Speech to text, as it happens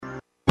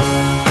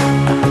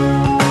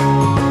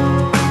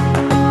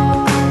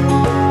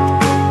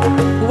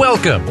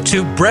Welcome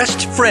to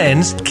Breast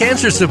Friends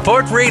Cancer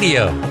Support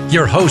Radio.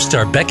 Your hosts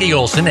are Becky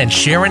Olson and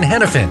Sharon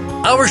Hennepin.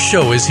 Our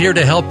show is here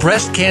to help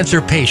breast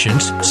cancer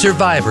patients,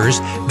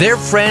 survivors, their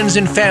friends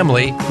and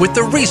family with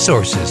the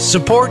resources,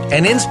 support,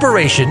 and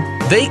inspiration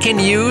they can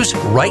use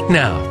right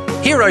now.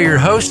 Here are your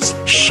hosts,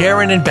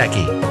 Sharon and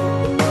Becky.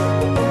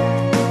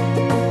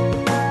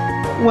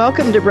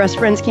 Welcome to Breast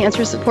Friends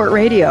Cancer Support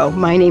Radio.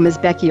 My name is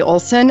Becky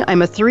Olson.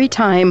 I'm a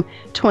 3-time,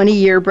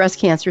 20-year breast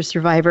cancer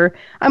survivor.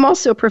 I'm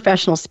also a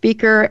professional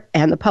speaker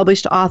and the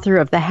published author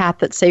of The Hat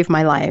That Saved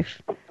My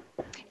Life.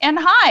 And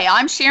hi,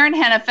 I'm Sharon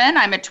Hennepin.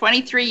 I'm a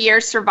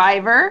 23-year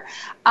survivor.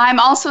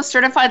 I'm also a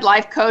certified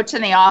life coach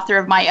and the author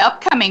of my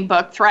upcoming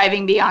book,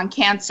 Thriving Beyond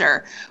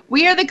Cancer.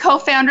 We are the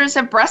co-founders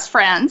of Breast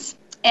Friends.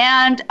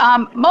 And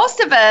most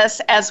of us,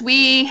 as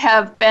we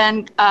have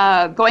been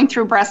going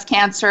through breast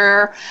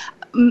cancer,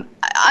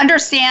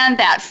 understand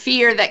that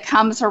fear that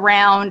comes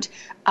around,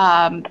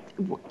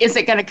 is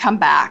it going to come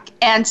back?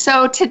 And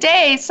so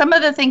today, some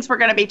of the things we're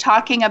going to be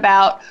talking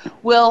about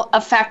will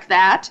affect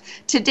that.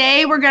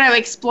 Today, we're going to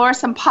explore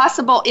some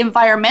possible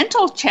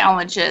environmental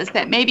challenges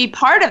that may be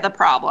part of the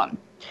problem.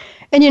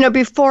 And, you know,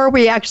 before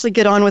we actually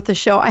get on with the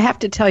show, I have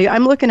to tell you,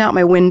 I'm looking out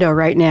my window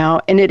right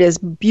now, and it is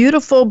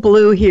beautiful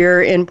blue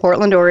here in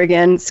Portland,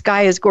 Oregon.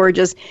 Sky is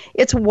gorgeous.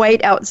 It's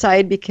white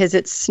outside because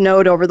it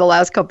snowed over the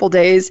last couple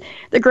days.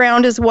 The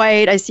ground is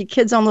white. I see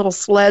kids on little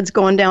sleds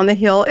going down the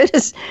hill.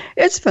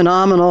 It's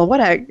phenomenal.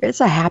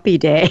 It's a happy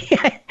day.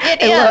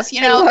 It is.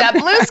 That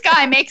blue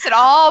sky makes it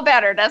all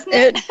better, doesn't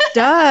it? It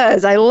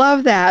does. I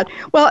love that.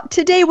 Well,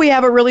 today we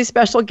have a really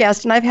special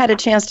guest, and I've had a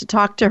chance to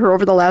talk to her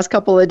over the last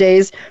couple of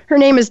days. Her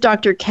name is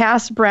Dr.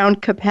 Cass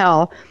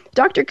Brown-Capell.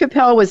 Dr.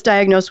 Capell was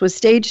diagnosed with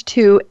stage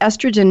 2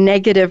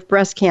 estrogen-negative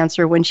breast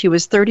cancer when she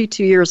was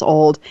 32 years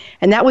old,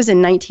 and that was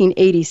in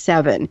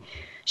 1987.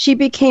 She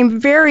became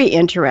very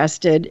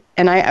interested,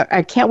 and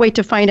I can't wait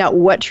to find out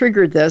what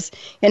triggered this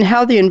and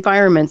how the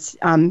environments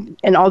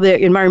and all the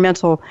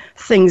environmental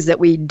things that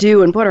we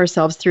do and put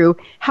ourselves through,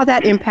 how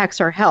that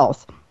impacts our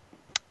health.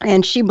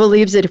 And she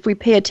believes that if we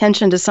pay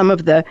attention to some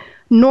of the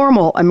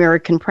normal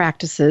American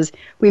practices,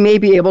 we may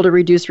be able to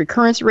reduce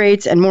recurrence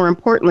rates and, more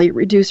importantly,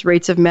 reduce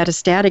rates of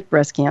metastatic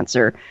breast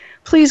cancer.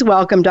 Please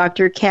welcome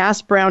Dr.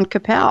 Cass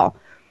Brown-Capell.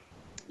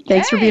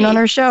 Thanks for being on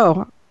our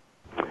show.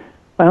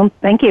 Well,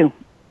 thank you.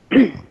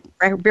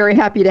 We're very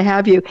happy to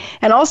have you.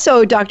 And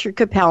also, Dr.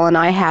 Capell and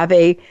I have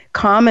a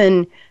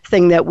common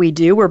thing that we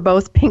do. We're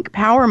both Pink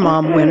Power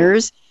Mom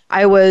winners.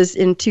 I was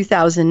in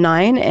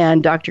 2009,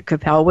 and Dr.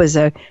 Capell was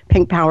a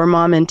Pink Power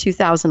Mom in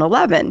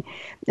 2011.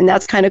 And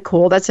that's kind of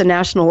cool. That's a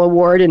national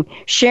award. And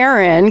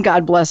Sharon,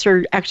 God bless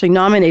her, actually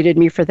nominated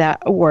me for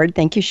that award.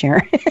 Thank you,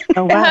 Sharon.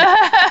 Oh, wow.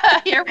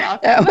 You're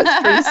welcome.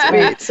 That was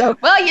pretty sweet. So,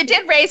 well, you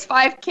did raise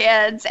 5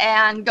 kids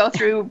and go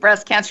through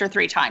breast cancer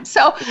 3 times.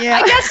 So yeah.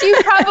 I guess you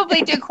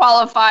probably do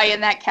qualify in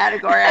that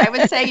category. I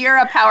would say you're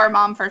a power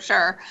mom for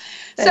sure.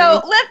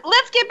 So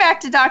let's get back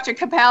to Dr.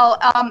 Capell.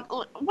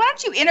 Why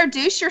don't you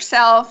introduce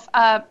yourself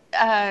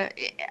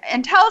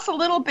and tell us a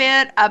little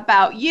bit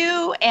about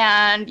you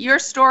and your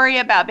story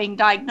about being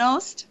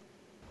diagnosed?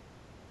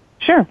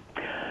 Sure.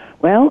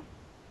 Well,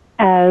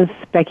 as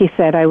Becky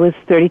said, I was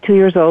 32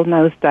 years old and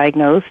I was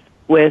diagnosed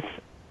with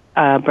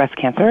breast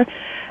cancer.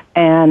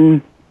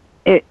 And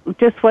it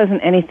just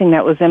wasn't anything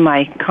that was in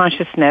my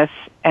consciousness.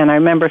 And I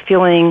remember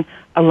feeling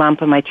a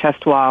lump in my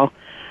chest wall,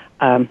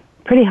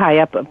 pretty high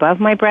up above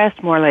my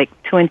breast, more like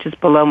 2 inches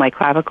below my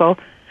clavicle.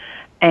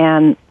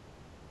 And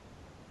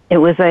it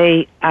was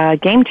a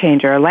game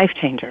changer, a life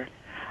changer.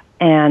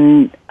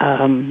 And,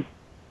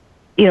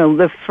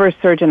 the first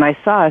surgeon I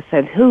saw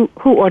said, who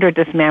ordered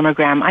this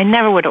mammogram? I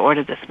never would have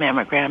ordered this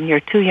mammogram. You're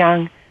too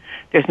young.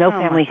 There's no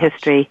family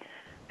history.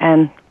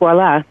 And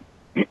voila,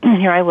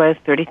 here I was,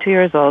 32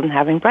 years old and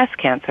having breast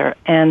cancer.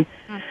 And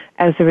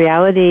as the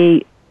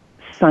reality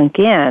sunk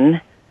in,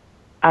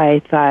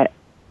 I thought,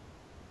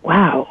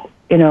 wow,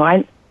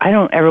 I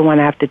don't ever want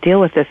to have to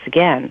deal with this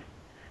again.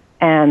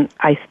 And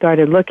I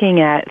started looking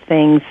at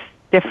things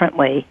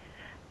differently,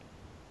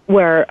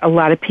 where a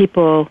lot of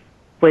people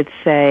would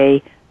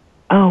say,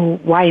 oh,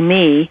 why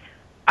me?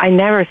 I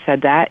never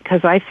said that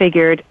because I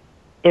figured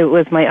it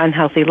was my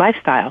unhealthy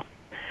lifestyle.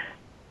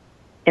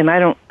 And I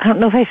don't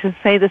know if I should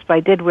say this, but I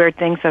did weird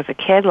things as a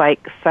kid,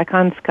 like suck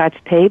on Scotch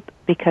tape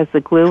because the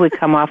glue would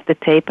come off the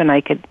tape and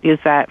I could use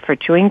that for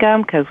chewing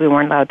gum because we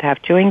weren't allowed to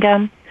have chewing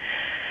gum.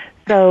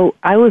 So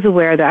I was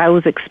aware that I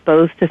was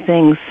exposed to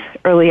things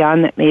early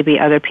on that maybe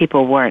other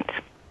people weren't.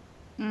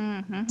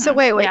 Mm-hmm. So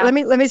wait, yeah. let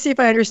me see if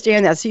I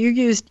understand that. So you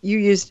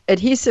used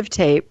adhesive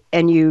tape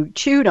and you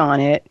chewed on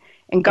it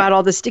and got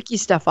all the sticky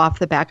stuff off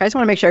the back. I just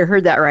want to make sure I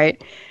heard that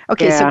right.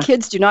 Okay, so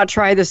kids, do not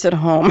try this at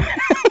home.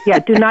 Yeah,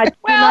 do not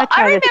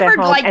try this at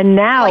home. And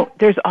now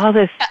there's all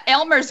this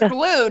Elmer's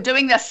glue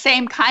doing the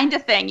same kind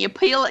of thing. You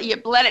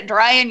let it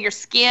dry in your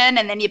skin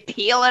and then you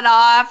peel it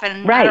off.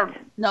 And right. I don't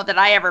know that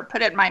I ever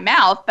put it in my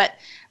mouth, but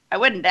I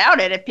wouldn't doubt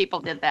it if people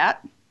did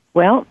that.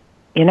 Well,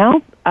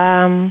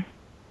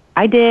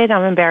 I did.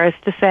 I'm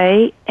embarrassed to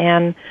say.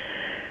 And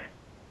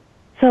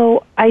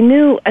So I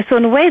knew, so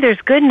in a way there's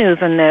good news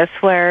in this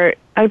where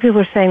other people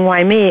are saying,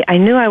 why me? I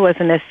knew I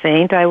wasn't a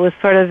saint. I was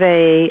sort of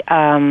a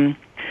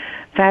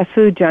fast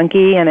food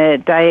junkie and a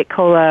Diet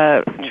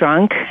Cola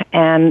drunk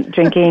and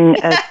drinking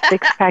a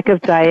six-pack of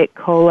Diet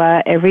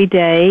Cola every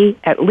day,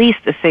 at least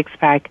a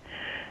six-pack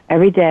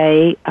every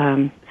day,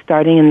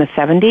 starting in the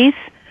 70s.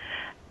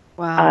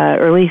 Wow.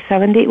 Early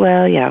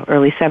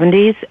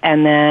 70s.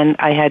 And then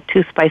I had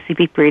 2 spicy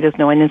beef burritos,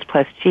 no onions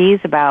plus cheese,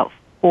 about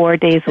 4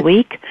 days a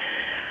week.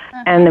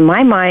 And in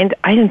my mind,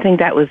 I didn't think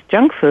that was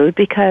junk food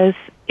because,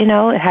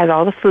 it had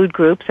all the food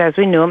groups as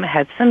we knew them. It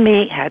had some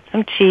meat, had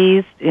some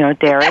cheese,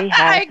 dairy.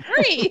 I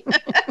agree.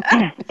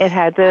 It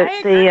had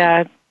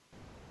the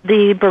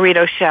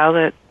burrito shell,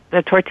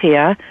 the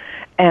tortilla,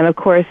 and of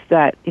course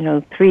that,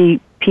 3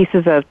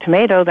 pieces of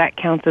tomato, that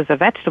counts as a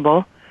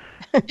vegetable.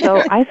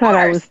 So I thought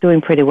I was doing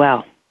pretty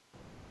well.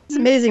 It's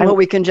amazing what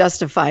we can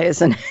justify,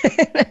 isn't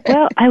it?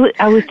 Well,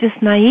 I was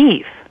just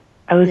naive.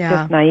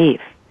 Just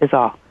naive is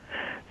all.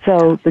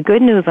 So the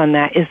good news on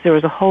that is there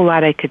was a whole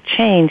lot I could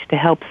change to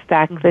help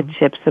stack the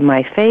chips in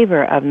my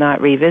favor of not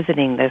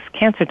revisiting this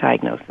cancer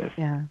diagnosis.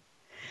 Yeah.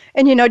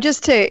 And,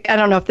 just I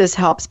don't know if this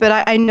helps,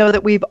 but I know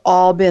that we've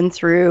all been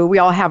through, we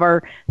all have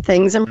our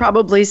things, and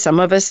probably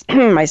some of us,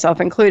 myself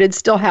included,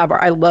 still have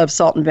I love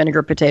salt and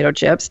vinegar potato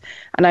chips,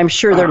 and I'm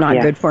sure they're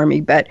not good for me,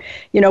 but,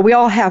 we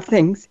all have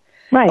things.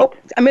 Right. Oh,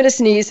 I'm going to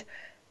sneeze.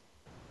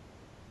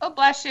 Oh,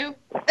 bless you.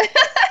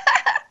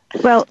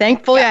 Well,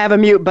 thankfully I have a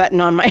mute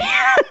button on my,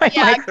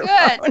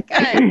 microphone.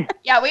 Good.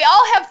 Yeah, we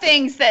all have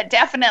things that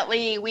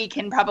definitely we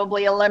can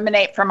probably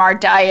eliminate from our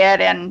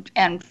diet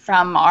and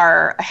from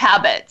our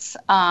habits.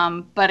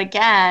 But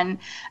again,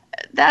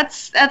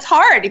 that's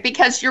hard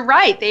because you're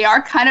right. They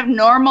are kind of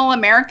normal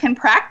American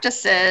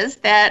practices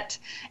that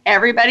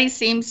everybody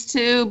seems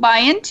to buy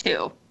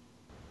into.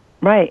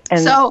 Right.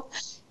 And so,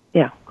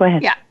 yeah, go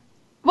ahead. Yeah.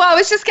 Well, I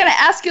was just going to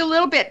ask you a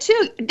little bit,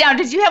 too. Now,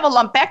 did you have a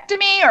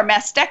lumpectomy or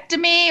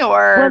mastectomy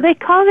or? Well, they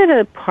called it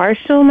a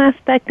partial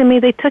mastectomy.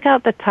 They took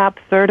out the top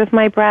third of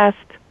my breast.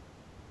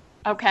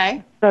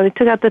 Okay. So they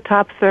took out the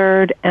top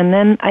third, and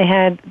then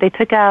they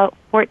took out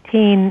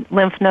 14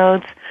 lymph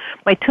nodes.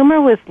 My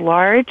tumor was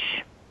large.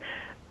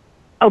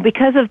 Oh,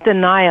 because of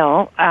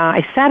denial,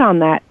 I sat on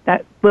that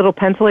little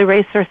pencil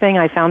eraser thing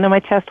I found in my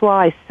chest wall.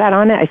 I sat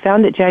on it. I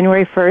found it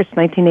January 1st,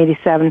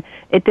 1987.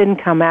 It didn't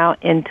come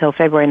out until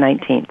February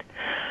 19th.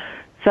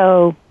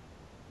 So,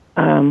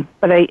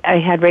 but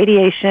I had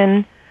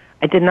radiation.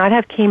 I did not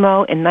have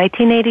chemo. In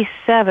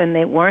 1987,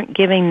 they weren't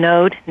giving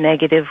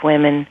node-negative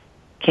women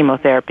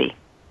chemotherapy.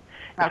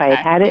 Okay. If I had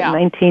had it in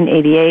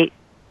 1988,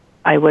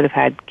 I would have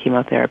had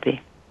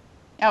chemotherapy.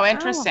 Oh,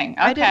 interesting.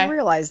 Okay. I didn't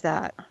realize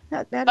that.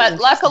 But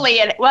luckily,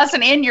 it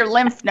wasn't in your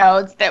lymph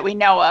nodes that we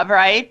know of,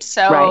 right?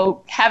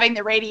 So having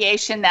the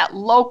radiation, that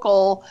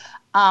local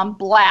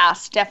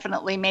blast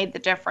definitely made the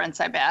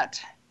difference, I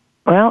bet.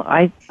 Well,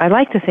 I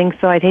like to think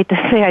so. I'd hate to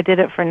say I did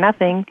it for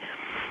nothing.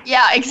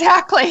 Yeah,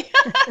 exactly.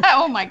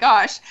 Oh, my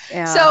gosh.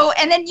 Yeah. So,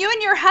 and then you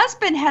and your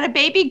husband had a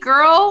baby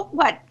girl,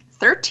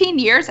 13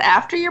 years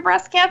after your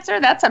breast cancer?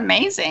 That's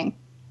amazing.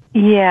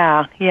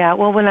 Yeah.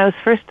 Well, when I was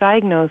first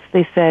diagnosed,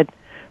 they said,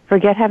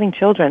 forget having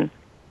children.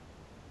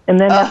 And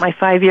then at my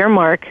 5-year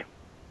mark,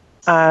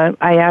 I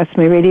asked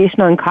my radiation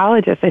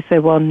oncologist, I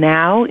said, well,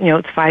 now,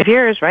 it's 5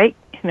 years, right?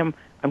 And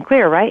I'm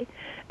clear, right?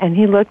 And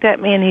he looked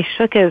at me and he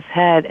shook his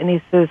head and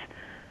he says,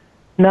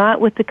 not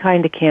with the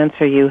kind of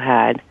cancer you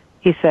had.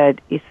 He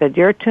said,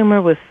 your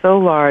tumor was so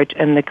large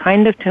and the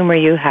kind of tumor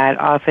you had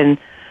often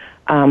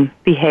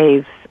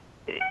behaves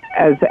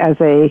as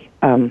a,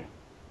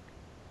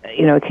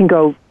 it can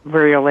go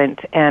virulent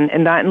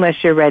and not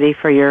unless you're ready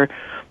for your,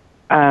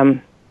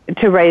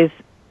 to raise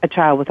a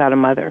child without a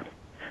mother.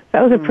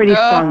 That was a pretty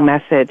strong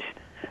message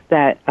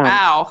that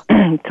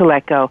to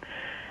let go.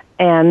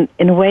 And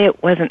in a way,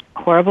 it wasn't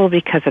horrible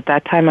because at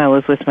that time I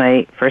was with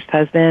my first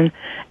husband,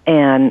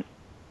 and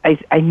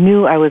I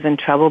knew I was in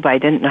trouble, but I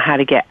didn't know how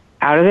to get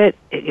out of it.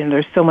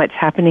 There's so much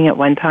happening at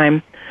one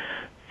time.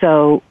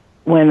 So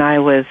when I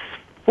was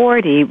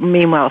 40,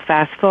 meanwhile,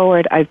 fast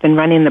forward, I've been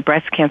running the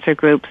breast cancer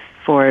groups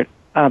for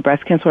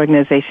breast cancer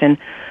organization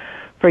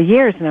for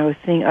years, and I was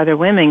seeing other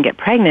women get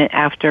pregnant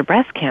after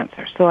breast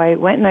cancer. So I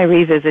went and I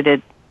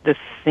revisited the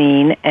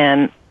scene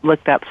and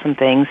looked up some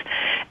things,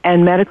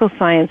 and medical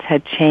science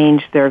had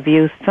changed their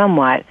views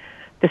somewhat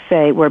to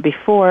say where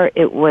before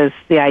it was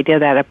the idea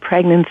that a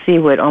pregnancy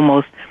would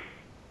almost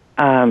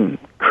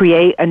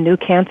create a new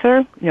cancer,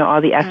 all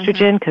the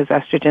estrogen, because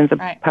estrogen's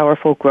a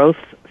powerful growth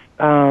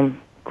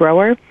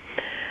grower.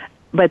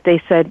 But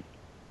they said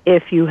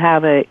if you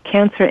have a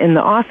cancer in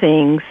the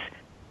offings,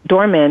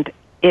 dormant,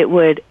 it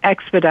would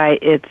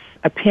expedite its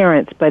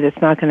appearance, but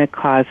it's not going to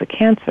cause a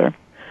cancer.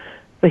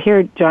 So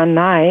here, John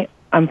and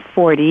I'm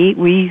 40.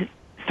 We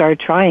started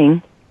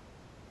trying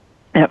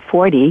at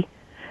 40.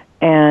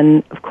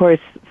 And, of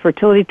course,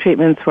 fertility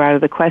treatments were out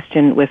of the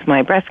question with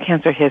my breast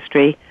cancer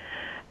history.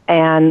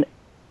 And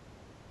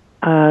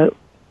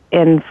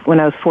when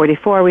I was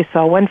 44, we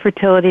saw one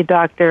fertility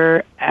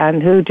doctor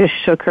and who just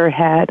shook her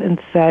head and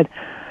said,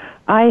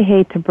 I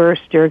hate to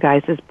burst your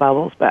guys'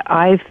 bubbles, but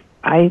I've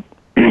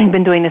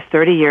been doing this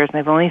 30 years, and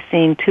I've only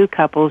seen two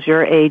couples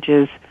your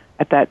ages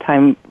at that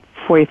time,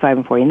 45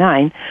 and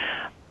 49,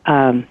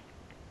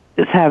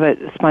 just have it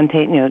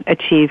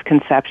achieve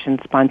conception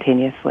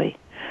spontaneously.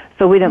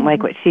 So we didn't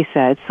like what she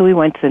said, so we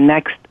went to the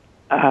next.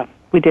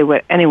 We did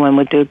what anyone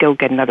would do: go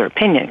get another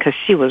opinion, because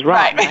she was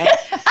wrong. Right?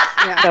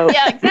 Yeah. So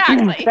yeah,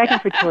 exactly. The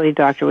second fertility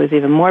doctor was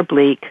even more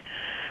bleak,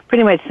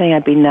 pretty much saying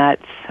I'd be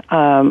nuts.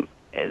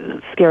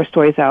 Scare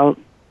stories I'll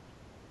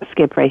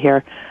skip right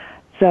here.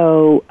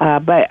 So,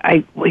 but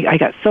I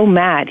got so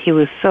mad. He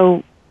was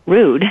so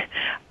rude.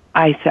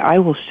 I said, I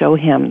will show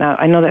him. Now,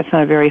 I know that's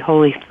not a very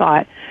holy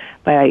thought,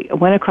 but I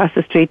went across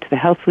the street to the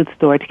health food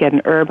store to get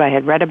an herb I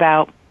had read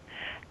about,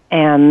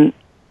 and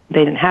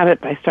they didn't have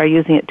it, but I started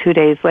using it 2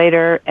 days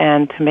later,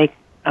 and to make,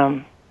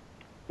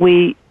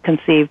 we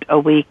conceived a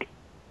week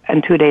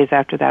and 2 days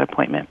after that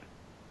appointment.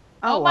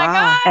 Oh my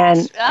gosh!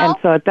 And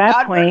so at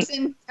that point,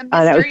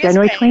 that was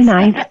January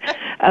 29th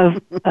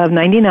of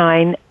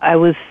 99. I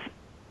was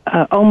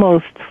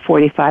almost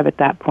 45 at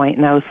that point,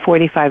 and I was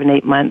 45 and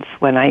 8 months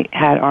when I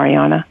had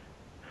Ariana.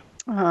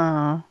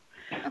 Oh,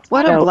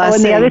 what a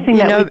blessing! And the other thing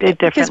that we did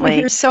differently, because we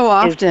hear so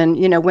often,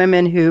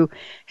 women who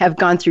have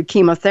gone through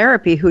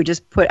chemotherapy who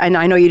just and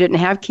I know you didn't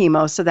have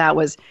chemo, so that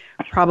was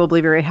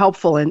probably very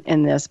helpful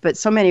in this. But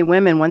so many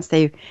women, once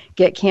they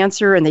get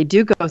cancer and they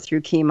do go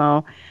through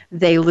chemo,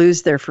 they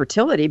lose their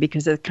fertility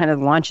because it kind of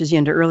launches you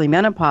into early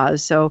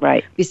menopause. So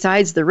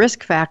besides the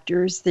risk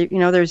factors,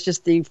 there's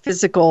just the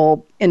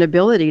physical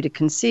inability to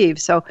conceive.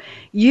 So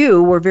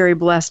you were very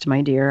blessed,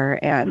 my dear,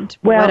 and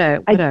what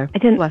a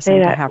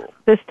blessing to have.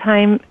 This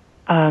time,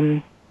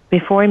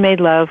 before we made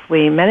love,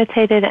 we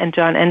meditated, and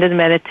John ended the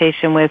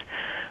meditation with,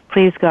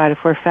 please God, if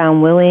we're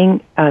found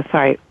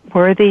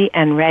worthy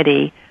and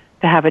ready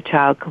to have a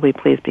child, could we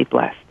please be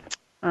blessed?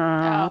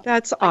 Oh,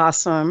 that's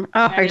awesome.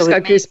 Oh, I just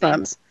got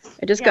goosebumps.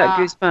 Got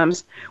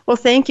goosebumps. Well,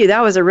 thank you.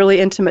 That was a really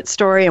intimate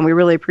story, and we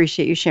really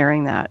appreciate you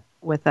sharing that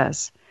with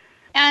us.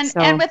 And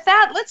with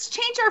that, let's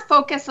change our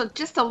focus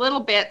just a little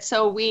bit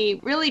so we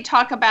really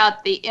talk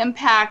about the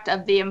impact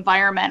of the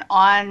environment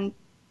on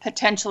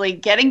potentially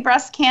getting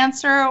breast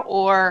cancer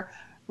or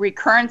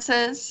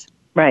recurrences.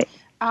 Right.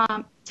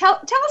 Tell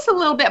us a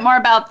little bit more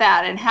about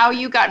that and how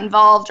you got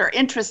involved or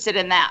interested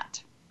in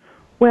that.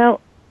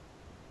 Well,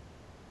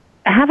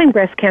 having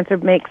breast cancer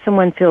makes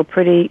someone feel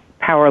pretty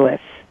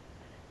powerless.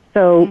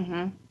 So,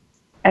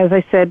 as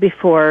I said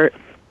before,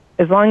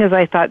 as long as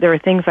I thought there were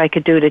things I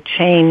could do to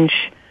change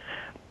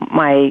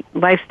my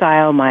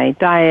lifestyle, my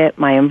diet,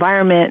 my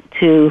environment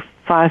to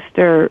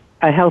foster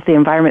a healthy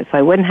environment so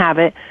I wouldn't have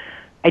it,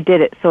 I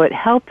did it. So it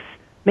helps,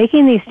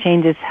 making these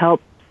changes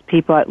helps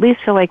people at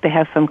least feel like they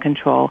have some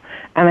control.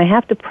 And I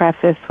have to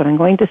preface what I'm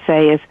going to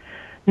say is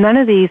none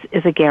of these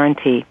is a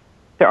guarantee.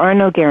 There are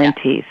no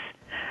guarantees.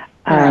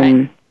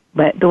 Yeah.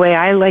 But the way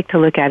I like to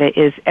look at it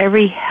is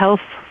every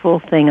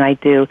healthful thing I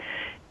do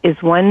is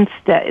one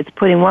step, it's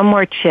putting one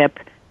more chip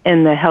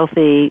in the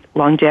healthy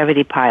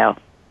longevity pile.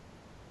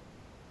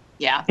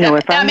 Yeah,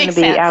 if I'm going to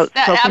be out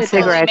smoking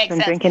cigarettes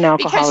and drinking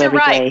alcohol every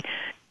day,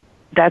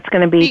 that's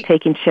going to be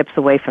taking chips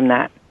away from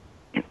that.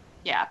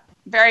 Yeah,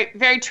 very,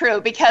 very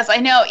true. Because I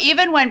know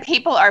even when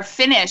people are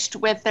finished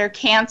with their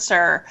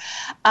cancer,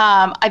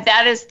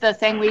 that is the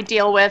thing we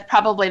deal with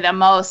probably the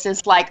most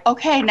is like,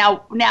 okay,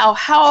 now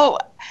how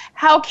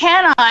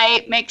can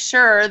I make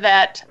sure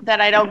that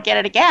I don't get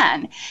it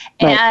again?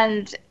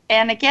 Right.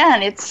 And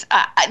again, it's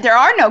there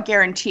are no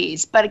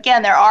guarantees, but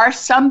again, there are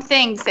some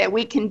things that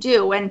we can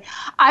do. And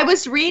I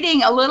was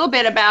reading a little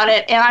bit about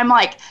it, and I'm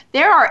like,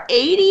 there are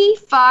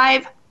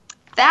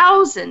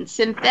 85,000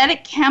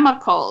 synthetic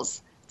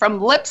chemicals,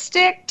 from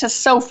lipstick to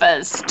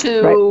sofas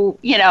to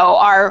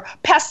our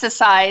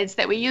pesticides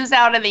that we use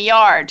out in the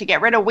yard to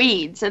get rid of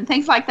weeds and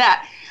things like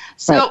that.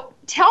 So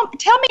tell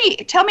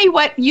me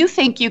what you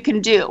think you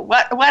can do,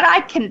 what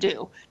I can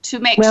do to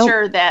make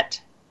sure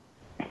that.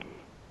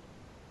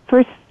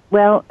 First,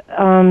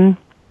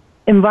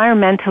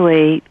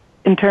 environmentally,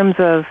 in terms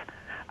of,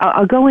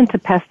 I'll go into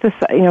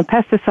pesticides.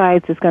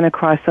 Pesticides is going to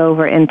cross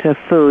over into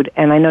food,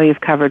 and I know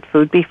you've covered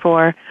food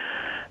before,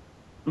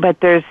 but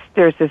there's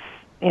this,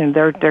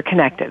 they're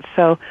connected.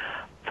 So,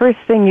 first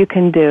thing you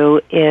can do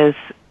is,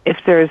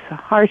 if there's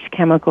harsh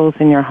chemicals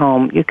in your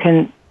home, you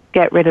can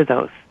get rid of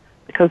those,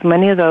 because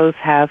many of those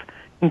have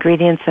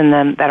ingredients in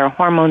them that are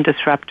hormone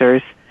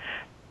disruptors,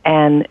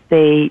 and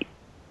they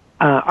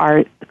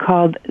are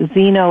called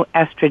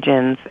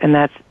xenoestrogens, and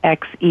that's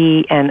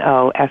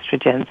XENO,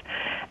 estrogens.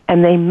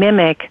 And they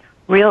mimic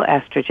real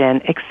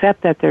estrogen,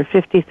 except that they're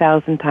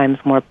 50,000 times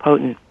more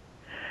potent.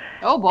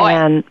 Oh, boy.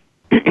 And,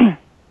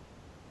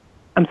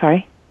 I'm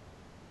sorry?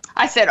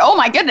 I said, oh,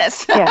 my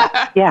goodness.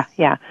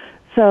 Yeah.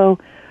 So,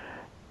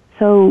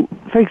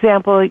 for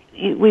example,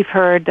 we've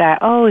heard that,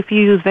 if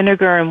you use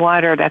vinegar and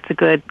water, that's a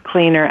good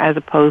cleaner as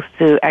opposed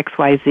to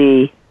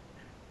XYZ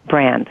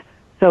brand.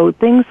 So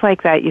things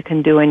like that you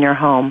can do in your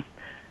home.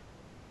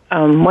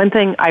 One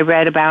thing I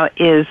read about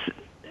is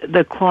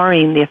the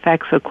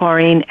effects of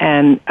chlorine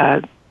and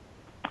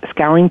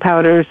scouring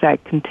powders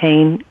that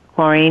contain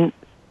chlorine.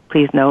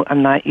 Please note,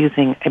 I'm not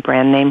using a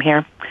brand name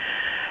here.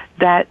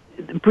 That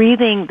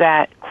breathing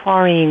that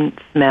chlorine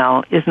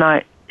smell is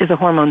a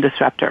hormone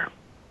disruptor.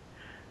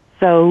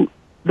 So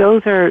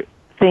those are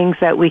things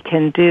that we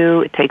can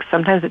do.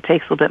 Sometimes it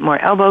takes a little bit more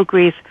elbow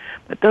grease,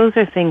 but those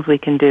are things we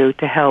can do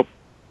to help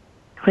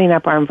clean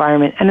up our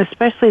environment, and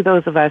especially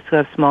those of us who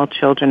have small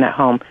children at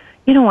home.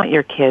 You don't want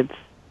your kids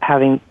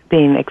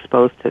being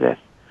exposed to this.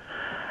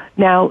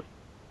 Now,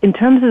 in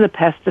terms of the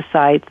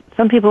pesticides,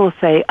 some people will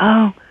say,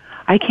 "Oh,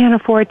 I can't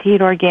afford to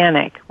eat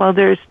organic." Well,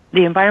 there's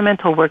the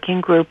Environmental Working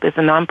Group is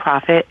a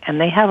nonprofit, and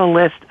they have a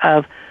list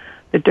of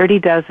the Dirty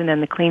Dozen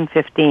and the Clean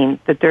 15.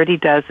 The Dirty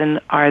Dozen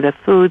are the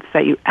foods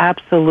that you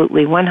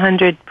absolutely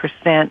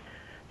 100%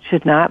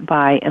 should not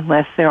buy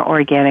unless they're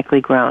organically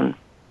grown.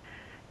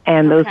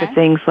 And those are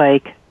things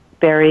like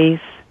berries,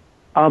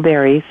 all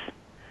berries,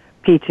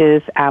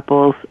 peaches,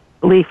 apples,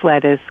 leaf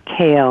lettuce,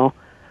 kale.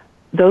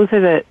 Those are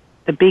the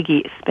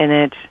biggie,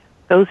 spinach.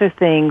 Those are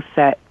things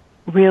that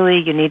really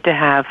you need to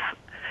have.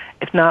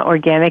 If not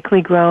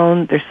organically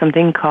grown, there's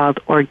something called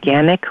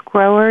organic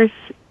growers.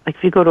 Like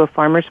if you go to a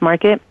farmer's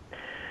market,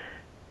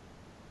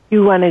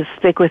 you want to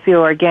stick with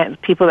the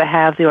people that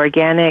have the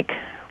organic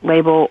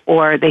label,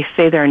 or they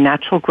say they're a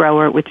natural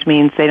grower, which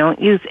means they don't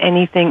use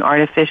anything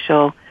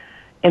artificial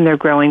in their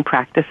growing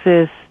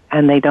practices,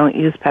 and they don't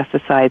use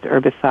pesticides,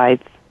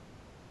 herbicides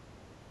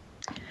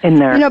in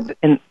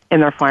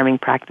their farming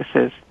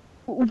practices.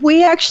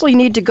 We actually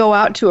need to go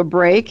out to a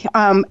break,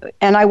 and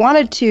I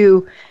wanted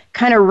to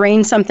kind of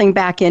rein something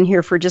back in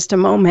here for just a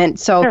moment.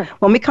 So sure.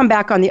 When we come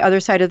back on the other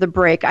side of the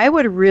break, I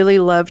would really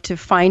love to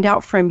find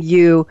out from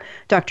you,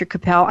 Dr.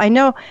 Capel. I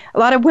know a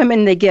lot of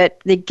women, they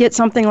get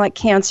something like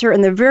cancer,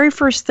 and the very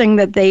first thing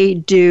that they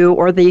do,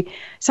 or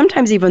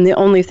sometimes even the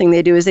only thing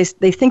they do, is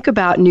they think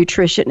about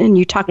nutrition, and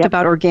you talked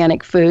about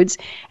organic foods,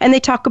 and they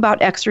talk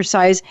about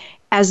exercise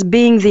as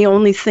being the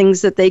only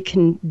things that they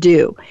can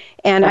do.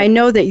 And I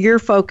know that you're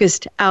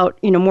focused out,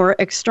 more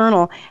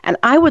external, and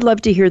I would love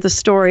to hear the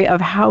story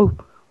of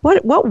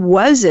what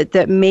was it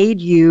that made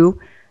you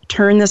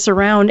turn this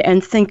around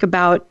and think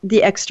about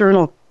the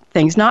external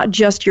things, not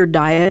just your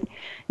diet,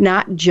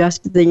 not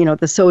just the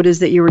sodas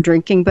that you were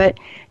drinking, but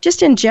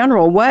just in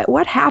general,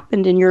 what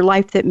happened in your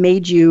life that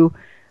made you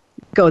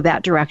go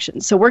that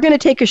direction? So we're going to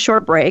take a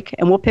short break,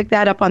 and we'll pick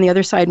that up on the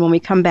other side when we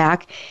come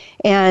back.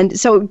 And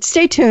so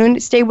stay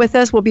tuned, stay with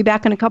us. We'll be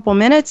back in a couple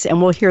minutes,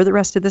 and we'll hear the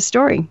rest of the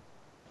story.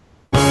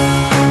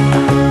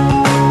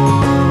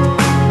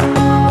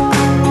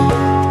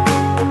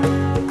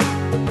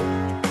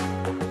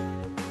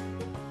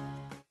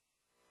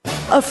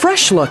 A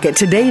fresh look at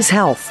today's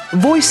health.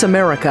 Voice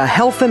America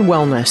Health and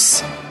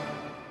Wellness.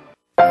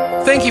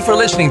 Thank you for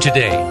listening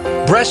today.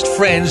 Breast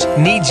Friends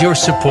needs your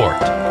support.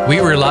 We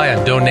rely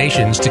on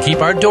donations to keep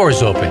our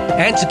doors open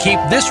and to keep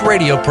this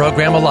radio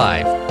program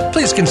alive.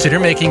 Please consider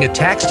making a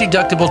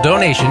tax-deductible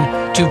donation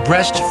to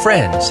Breast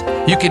Friends.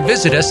 You can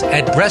visit us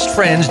at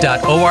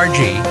breastfriends.org.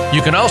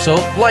 You can also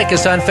like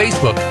us on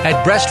Facebook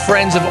at Breast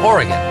Friends of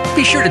Oregon.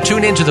 Be sure to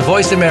tune in to the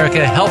Voice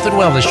America Health and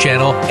Wellness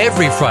channel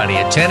every Friday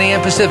at 10 a.m.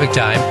 Pacific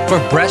Time for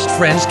Breast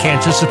Friends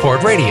Cancer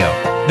Support Radio.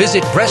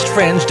 Visit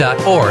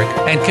breastfriends.org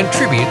and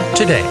contribute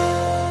today.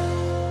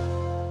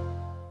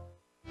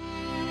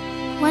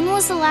 When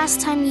was the last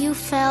time you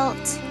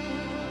felt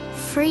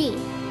free?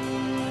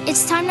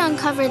 It's time to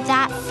uncover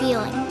that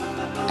feeling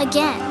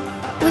again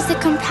with the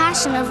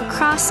compassion of a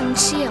cross and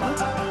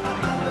shield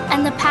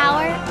and the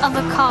power of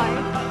a card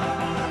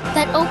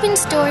that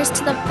opens doors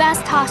to the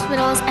best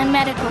hospitals and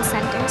medical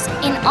centers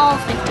in all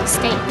 50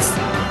 states,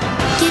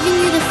 giving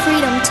you the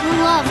freedom to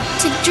love,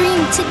 to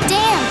dream, to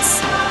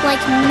dance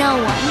like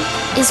no one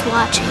is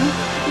watching.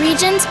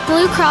 Regents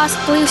Blue Cross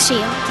Blue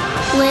Shield.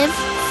 Live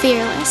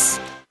fearless.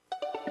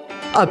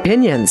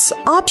 Opinions,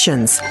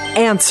 options,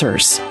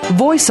 answers.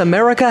 Voice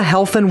America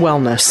Health and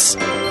Wellness.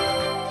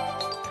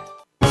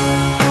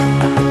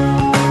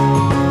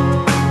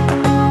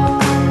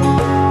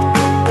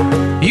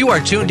 You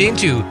are tuned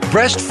into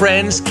Breast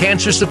Friends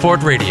Cancer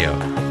Support Radio.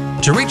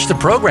 To reach the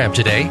program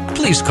today,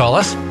 please call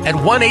us at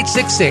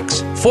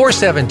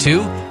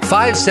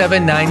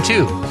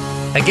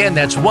 1-866-472-5792. Again,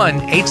 that's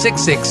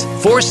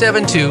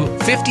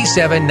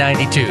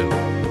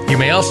 1-866-472-5792. You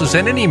may also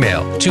send an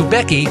email to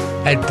Becky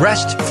at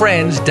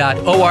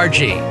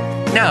breastfriends.org.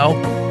 Now,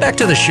 back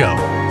to the show.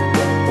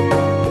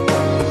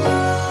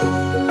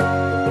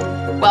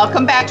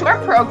 Welcome back to our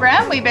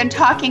program. We've been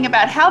talking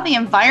about how the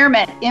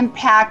environment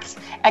impacts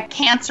a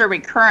cancer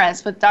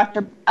recurrence with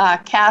Dr.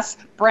 Cass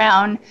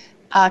Brown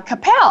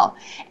Capel.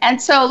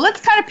 And so let's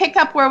kind of pick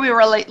up where we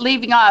were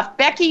leaving off.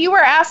 Becky, you were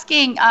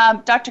asking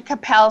Dr.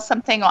 Capel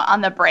something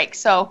on the break.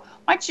 So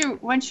why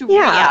don't you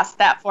re-ask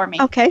that for me?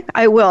 Okay,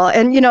 I will.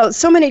 And,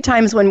 so many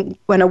times when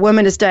a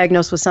woman is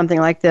diagnosed with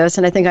something like this,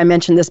 and I think I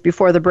mentioned this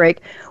before the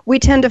break, we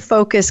tend to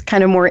focus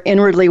kind of more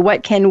inwardly.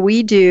 What can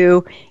we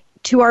do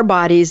to our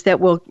bodies that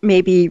will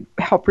maybe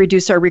help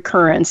reduce our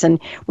recurrence. And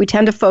we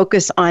tend to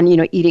focus on,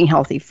 eating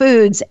healthy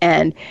foods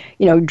and,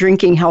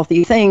 drinking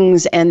healthy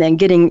things and then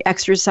getting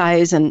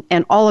exercise and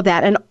all of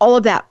that. And all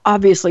of that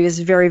obviously is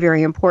very,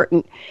 very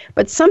important.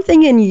 But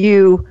something in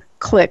you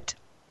clicked.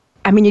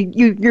 I mean,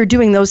 you're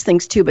doing those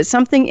things too, but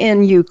something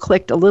in you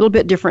clicked a little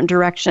bit different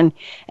direction,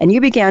 and you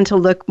began to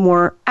look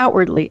more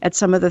outwardly at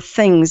some of the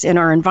things in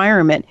our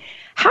environment.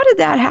 How did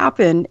that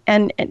happen,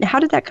 and how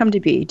did that come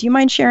to be? Do you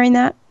mind sharing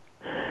that?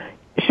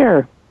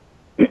 Sure.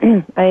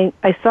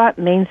 I sought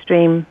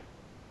mainstream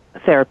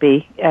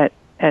therapy at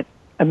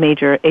a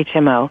major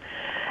HMO,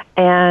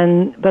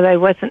 but I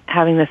wasn't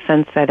having the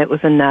sense that it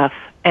was enough.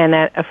 And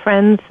at a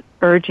friend's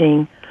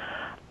urging,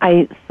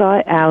 I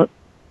sought out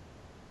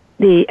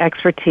the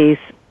expertise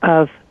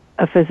of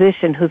a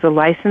physician who's a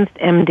licensed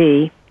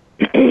MD,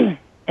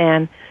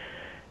 and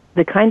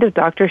the kind of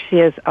doctor she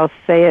is, I'll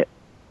say it,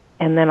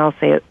 and then I'll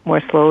say it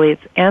more slowly.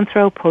 It's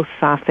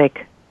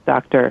anthroposophic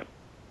doctor.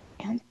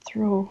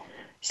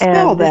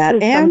 Spell that.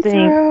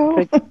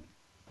 Anthro.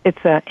 It's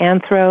an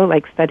anthro,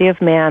 like study of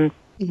man.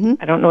 Mm-hmm.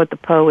 I don't know what the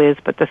po is,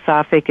 but the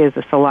sophic is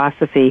a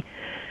philosophy.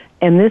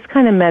 And this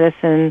kind of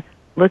medicine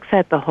looks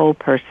at the whole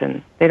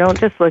person. They don't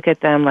just look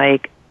at them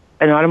like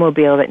an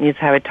automobile that needs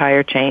to have a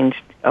tire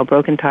changed, a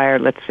broken tire,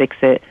 let's fix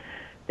it.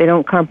 They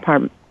don't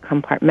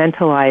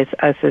compartmentalize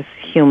us as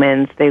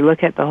humans. They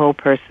look at the whole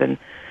person.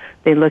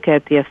 They look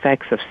at the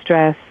effects of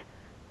stress.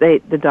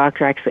 The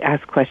doctor actually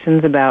asks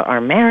questions about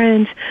our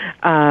marriage.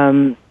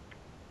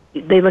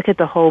 They look at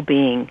the whole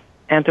being,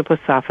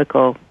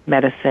 anthroposophical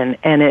medicine,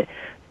 and it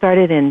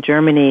started in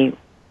Germany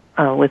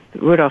with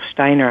Rudolf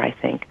Steiner, I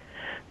think.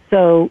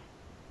 So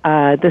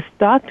this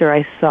doctor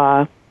I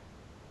saw,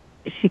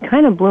 she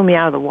kind of blew me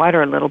out of the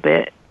water a little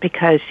bit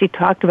because she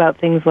talked about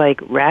things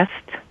like rest,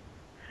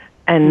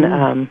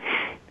 and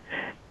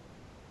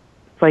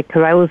it's like,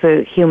 because I was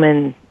a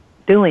human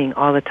doing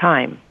all the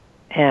time,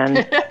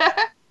 and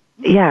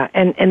yeah,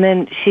 and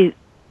then she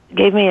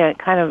gave me a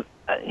kind of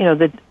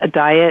a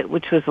diet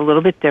which was a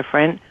little bit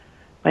different,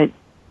 but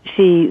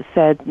she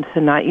said to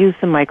not use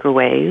the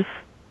microwave,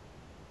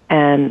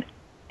 and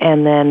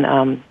then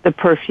the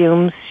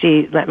perfumes,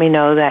 she let me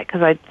know that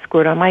because I'd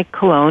squirt on my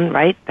cologne,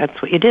 right?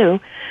 That's what you do.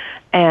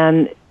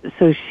 And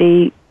so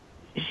she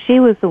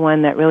was the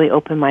one that really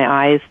opened my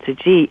eyes to,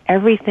 gee,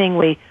 everything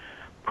we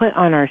put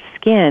on our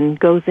skin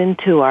goes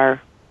into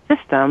our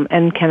system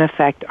and can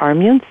affect our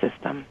immune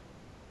system.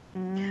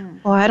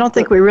 Well, I don't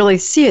think we really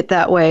see it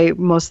that way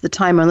most of the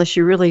time unless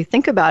you really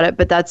think about it,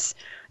 but that's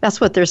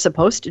what they're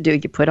supposed to do.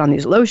 You put on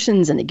these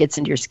lotions and it gets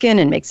into your skin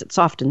and makes it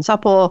soft and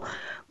supple,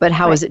 but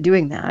how is it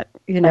doing that?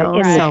 In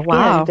the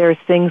skin, there's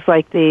things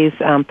like these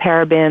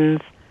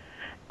parabens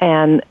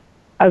and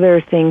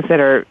other things that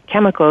are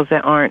chemicals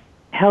that aren't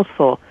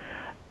healthful.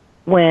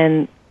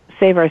 When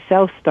Save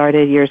Ourselves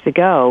started years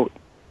ago,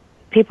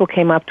 people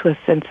came up to us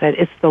and said,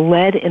 it's the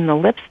lead in the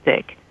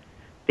lipstick,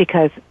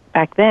 because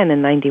back then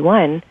in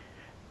 91,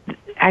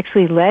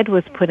 actually lead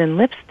was put in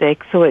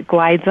lipstick so it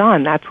glides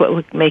on. That's what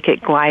would make it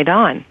glide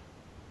on.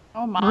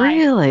 Oh my.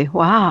 Really?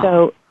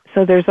 Wow.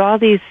 So there's all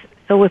these,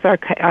 so with our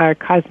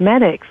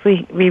cosmetics,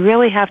 we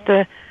really have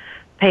to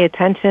pay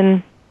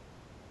attention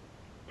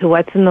to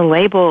what's in the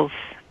labels,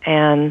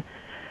 and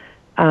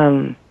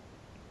also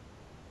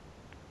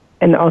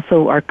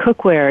our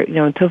cookware,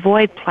 to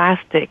avoid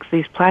plastics.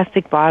 These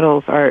plastic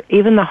bottles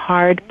even the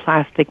hard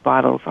plastic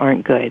bottles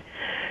aren't good.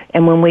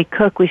 And when we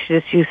cook, we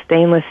should just use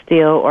stainless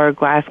steel or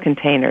glass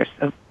containers.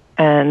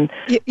 And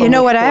you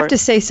know what? I have to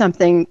say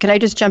something. Can I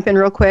just jump in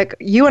real quick?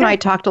 You and I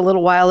talked a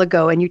little while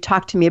ago, and you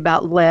talked to me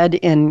about lead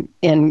in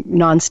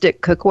nonstick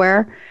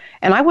cookware.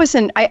 And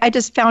I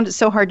just found it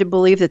so hard to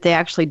believe that they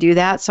actually do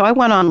that. So I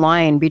went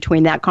online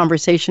between that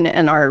conversation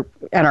and our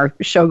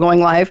show going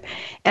live,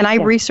 and I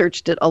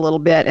researched it a little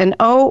bit. And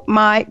oh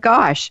my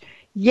gosh,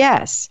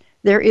 yes,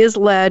 there is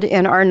lead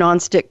in our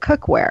nonstick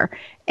cookware.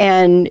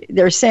 And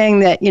they're saying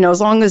that, as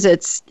long as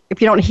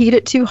if you don't heat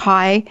it too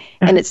high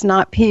and it's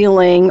not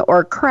peeling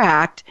or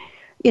cracked,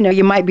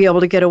 you might be able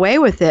to get away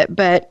with it.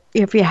 But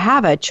if you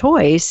have a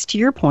choice, to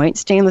your point,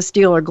 stainless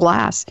steel or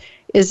glass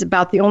is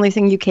about the only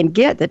thing you can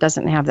get that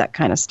doesn't have that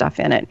kind of stuff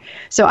in it.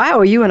 So I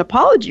owe you an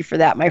apology for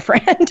that, my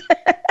friend.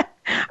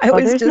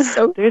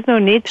 There's no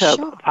need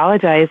to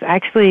apologize.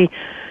 Actually,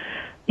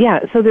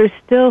 yeah, so there's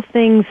still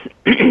things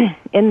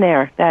in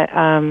there that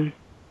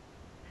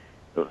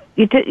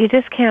you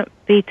just can't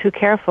be too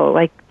careful.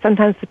 Like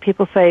sometimes the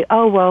people say,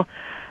 oh, well,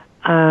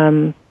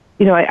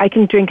 I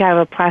can drink out of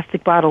a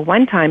plastic bottle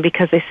one time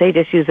because they say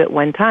just use it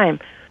one time.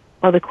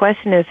 Well, the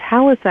question is,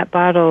 how was that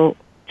bottle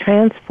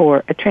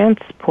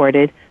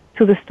transported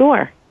to the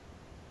store?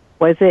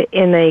 Was it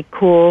in a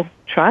cool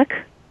truck?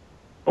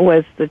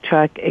 Was there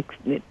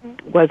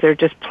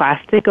just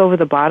plastic over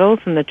the bottles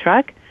in the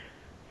truck?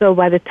 So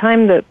by the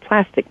time the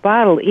plastic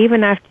bottle,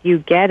 even after you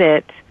get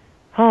it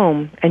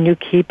home and you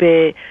keep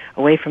it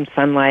away from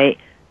sunlight,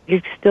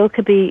 you still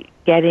could be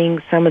getting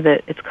some of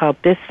it's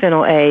called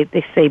bisphenol A.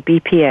 They say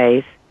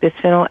BPAs.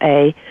 Bisphenol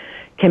A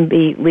can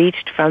be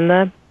leached from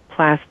the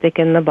plastic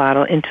in the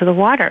bottle into the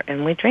water,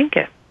 and we drink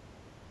it.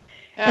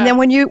 And then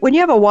when you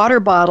have a water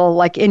bottle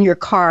like in your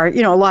car,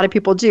 a lot of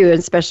people do,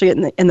 especially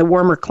in the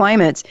warmer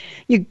climates,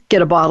 you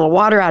get a bottle of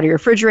water out of your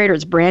refrigerator,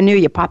 it's brand new,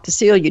 you pop the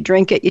seal, you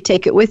drink it, you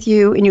take it with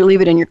you, and you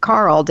leave it in your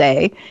car all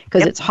day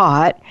because it's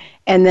hot.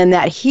 And then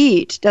that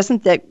heat,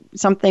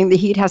 the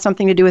heat has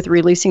something to do with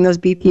releasing those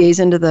BPAs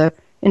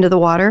into the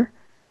water?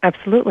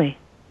 Absolutely.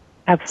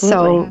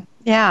 So,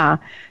 yeah.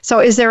 So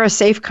is there a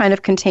safe kind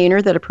of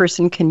container that a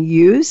person can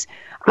use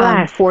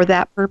for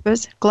that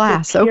purpose?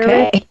 Glass,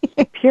 okay.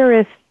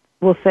 Purists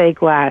will say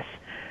glass.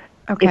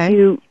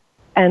 Okay.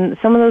 And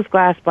some of those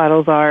glass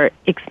bottles are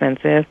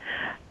expensive,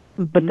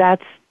 but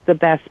that's the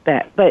best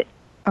bet. But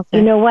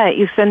you know what?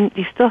 You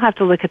still have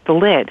to look at the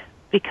lid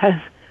because,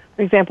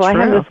 for example, I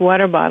have this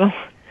water bottle,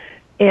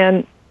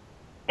 and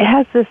it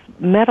has this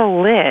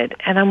metal lid,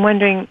 and I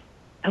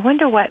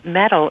wonder what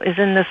metal is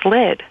in this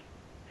lid,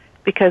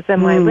 because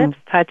then my lips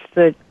touch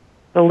the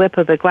lip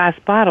of the glass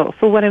bottle.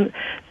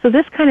 So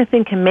this kind of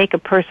thing can make a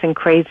person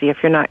crazy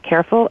if you're not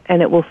careful,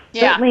 and it will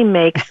certainly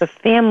make the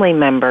family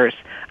members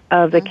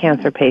of the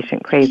cancer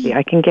patient crazy.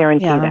 I can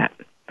guarantee that.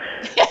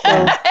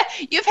 So,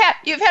 you've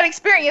had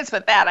experience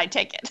with that, I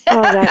take it.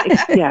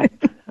 Yeah.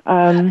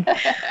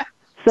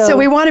 So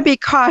we want to be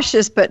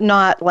cautious, but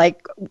not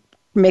like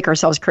make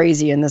ourselves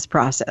crazy in this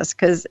process,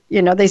 because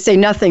they say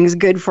nothing's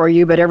good for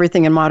you, but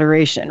everything in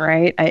moderation,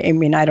 right? I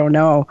mean, I don't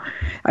know.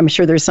 I'm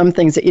sure there's some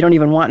things that you don't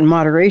even want in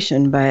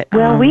moderation, but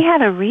we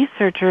had a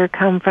researcher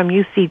come from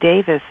UC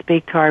Davis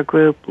speak to our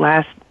group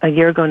a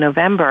year ago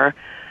November,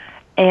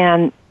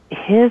 and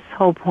his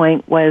whole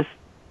point was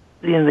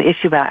the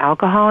issue about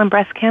alcohol and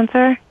breast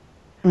cancer.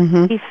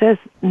 He says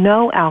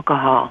no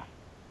alcohol.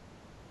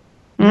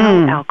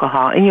 No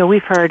alcohol. And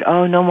we've heard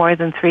no more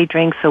than 3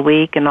 drinks a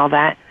week and all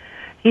that.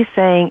 He's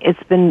saying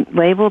it's been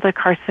labeled a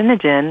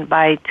carcinogen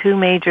by 2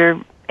 major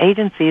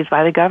agencies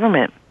by the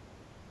government.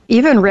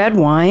 Even red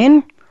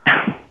wine?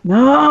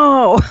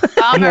 No.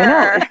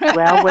 Bummer.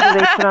 Well, what do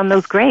they put on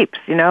those grapes,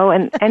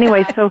 And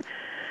anyway, so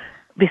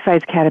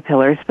besides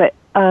caterpillars, but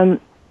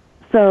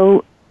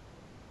so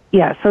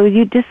you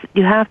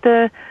have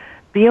to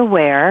be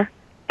aware,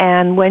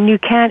 and when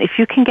if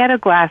you can get a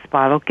glass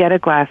bottle, get a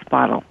glass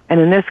bottle. And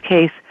in this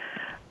case,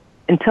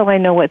 until I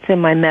know what's in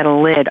my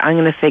metal lid, I'm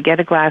going to say get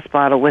a glass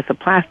bottle with a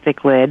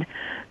plastic lid,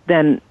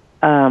 then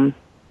the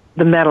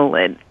metal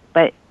lid.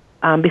 But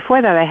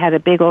before that, I had a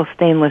big old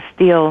stainless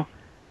steel,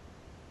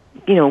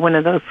 one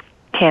of those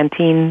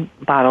canteen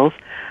bottles.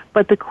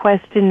 But the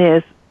question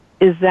is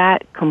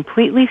that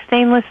completely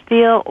stainless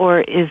steel,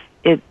 or is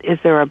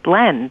there a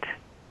blend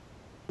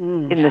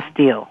in the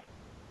steel?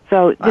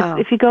 So just,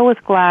 if you go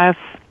with glass,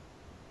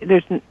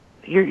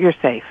 you're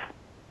safe.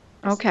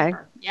 Okay.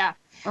 Yeah.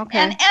 Okay.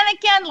 And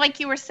again, like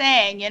you were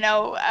saying,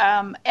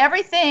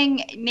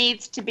 everything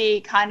needs to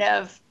be kind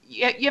of,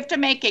 you have to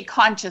make a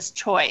conscious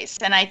choice.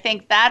 And I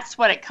think that's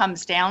what it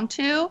comes down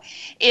to,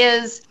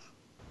 is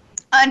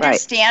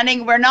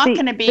understanding we're not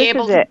going to be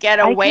able to get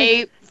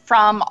away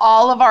from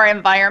all of our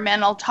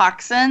environmental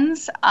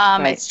toxins.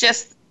 It's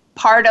just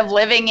part of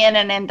living in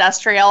an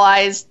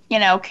industrialized,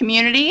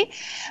 community.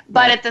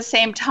 But at the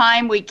same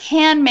time, we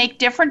can make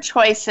different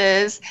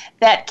choices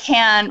that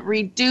can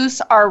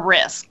reduce our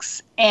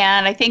risks.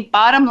 And I think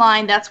bottom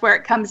line, that's where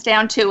it comes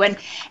down to. And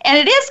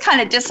it is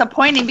kind of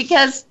disappointing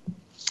because,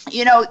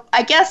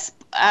 I guess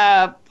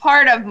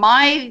part of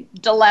my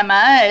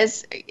dilemma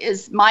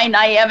is my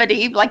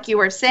naivety, like you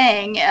were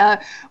saying.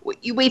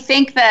 We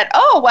think that,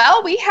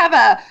 we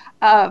have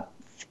a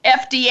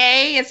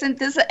FDA, isn't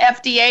this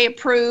FDA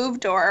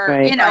approved,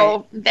 or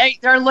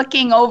they're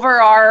looking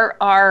over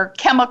our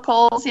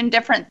chemicals in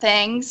different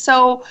things.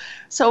 So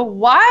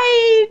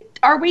why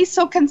are we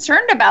so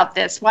concerned about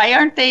this? Why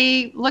aren't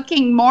they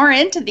looking more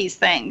into these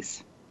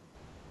things?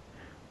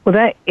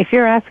 Well, if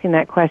you're asking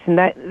that question,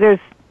 there's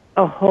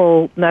a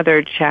whole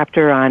nother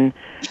chapter on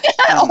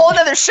a whole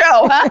nother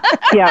show, huh?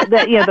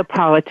 the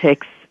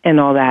politics and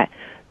all that.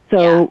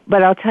 So,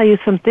 but I'll tell you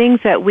some things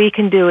that we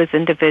can do as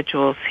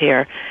individuals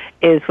here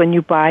is when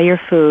you buy your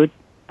food,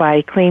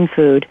 buy clean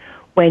food.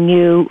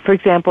 For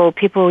example,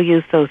 people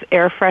use those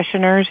air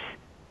fresheners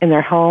in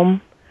their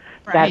home.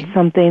 Right. That's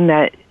something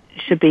that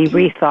should be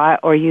rethought,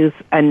 or use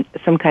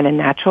some kind of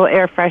natural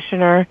air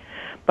freshener,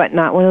 but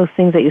not one of those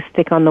things that you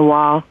stick on the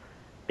wall,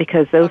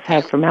 because those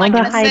have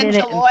formaldehyde in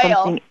it and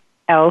something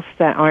else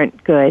that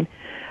aren't good.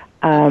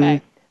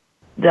 Here's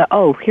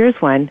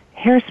one,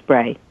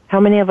 hairspray. How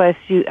many of us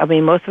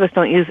most of us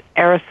don't use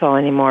aerosol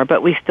anymore,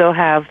 but we still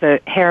have the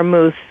hair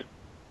mousse,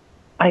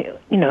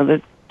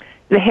 the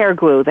hair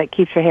glue that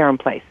keeps your hair in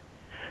place.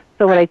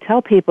 So what I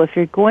tell people, if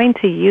you're going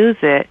to use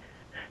it,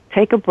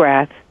 take a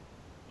breath,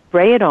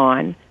 spray it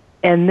on,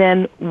 and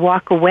then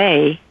walk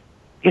away,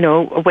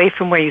 away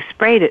from where you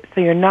sprayed it,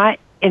 so you're not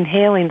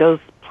inhaling those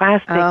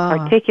plastic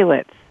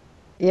particulates.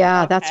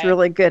 Yeah, that's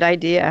really good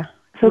idea.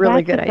 So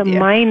really that's good just a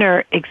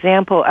minor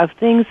example of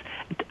things.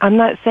 I'm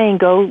not saying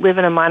go live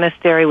in a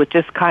monastery with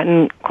just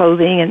cotton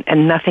clothing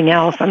and nothing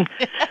else.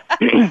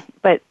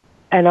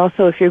 And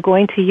also, if you're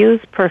going to use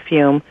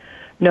perfume,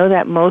 know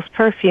that most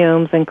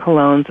perfumes and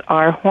colognes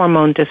are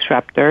hormone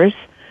disruptors.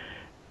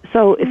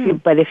 So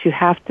if you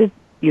have to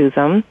use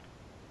them,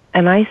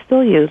 and I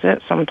still use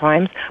it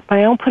sometimes, but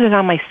I don't put it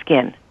on my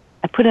skin.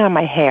 I put it on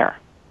my hair.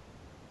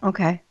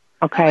 Okay.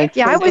 Okay.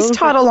 Yeah, I was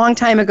taught a long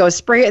time ago,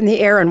 spray it in the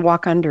air and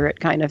walk under it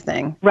kind of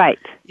thing. Right.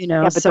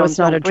 Yeah, so it's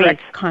not a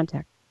direct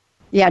contact.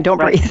 Yeah, don't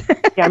breathe.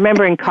 Yeah, I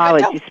remember in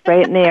college, you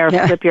spray it in the air,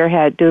 flip your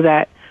head, do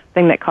that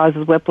thing that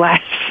causes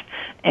whiplash.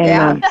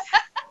 And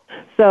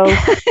so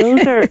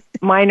those are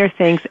minor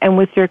things. And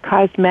with your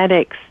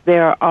cosmetics,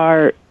 there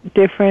are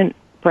different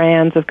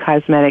brands of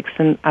cosmetics,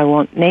 and I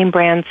won't name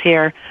brands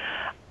here,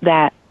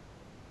 that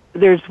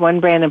there's one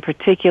brand in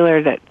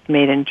particular that's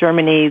made in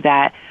Germany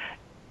that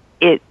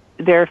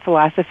their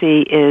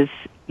philosophy is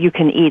you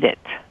can eat it.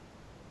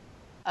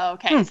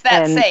 Okay, it's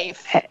that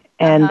safe.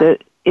 And the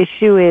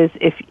issue is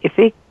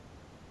if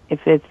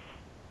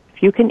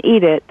you can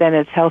eat it, then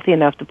it's healthy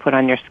enough to put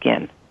on your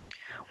skin.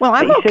 Well,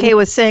 I'm okay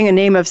with saying a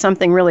name of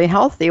something really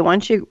healthy.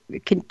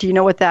 Do you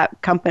know what that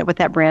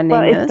brand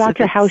name is? Well, it's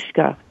Dr.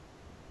 Hauschka,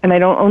 and I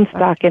don't own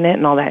stock in it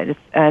and all that.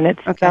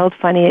 It's spelled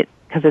funny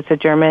because it's a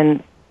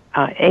German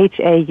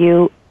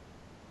Hauschka.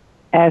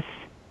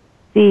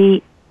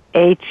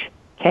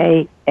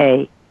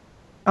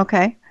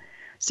 Okay.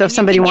 So if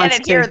somebody wants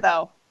to get it here,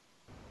 though.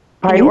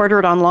 Can you order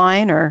it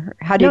online, or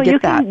how do you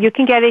get that? You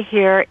can get it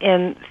here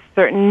in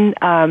certain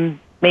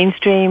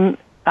mainstream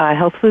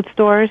health food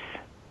stores.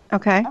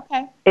 Okay.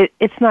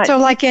 It's not... So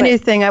like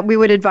anything, we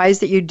would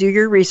advise that you do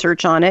your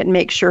research on it and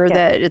make sure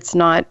that it's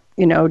not,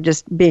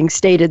 just being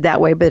stated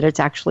that way, but it's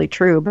actually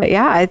true. But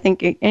yeah, I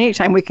think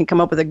anytime we can come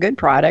up with a good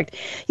product,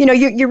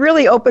 you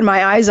really open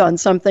my eyes on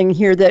something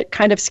here that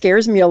kind of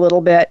scares me a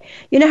little bit.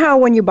 You know how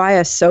when you buy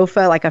a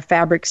sofa, like a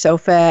fabric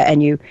sofa,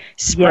 and you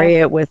spray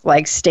it with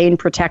like stain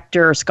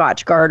protector or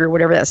Scotch Guard or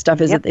whatever that stuff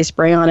is that they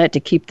spray on it to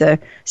keep the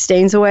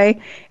stains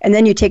away, and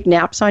then you take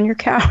naps on your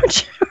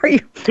couch? Are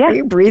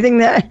you breathing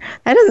that?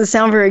 That doesn't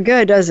sound very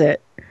good, does it?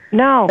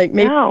 No,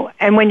 no.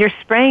 And when you're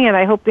spraying it,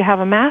 I hope you have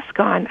a mask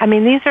on. I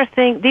mean, these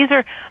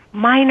are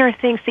minor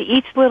things.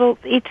 Each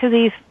of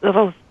these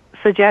little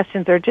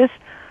suggestions are just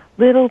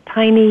little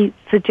tiny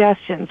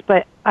suggestions,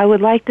 but I would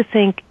like to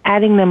think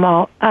adding them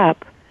all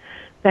up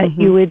that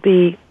you would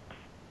be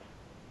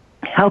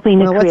helping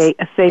to create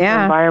a safer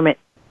environment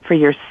for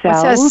yourself.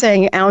 What's that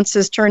saying?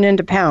 Ounces turn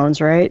into pounds,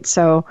 right?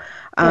 So,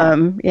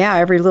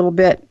 every little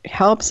bit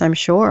helps, I'm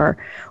sure.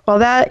 Well,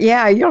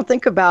 you don't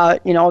think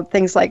about,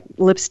 things like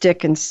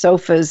lipstick and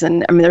sofas,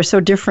 and I mean, they're so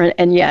different,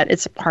 and yet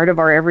it's a part of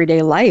our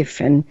everyday life.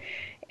 And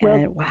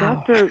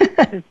wow.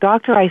 The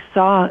doctor I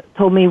saw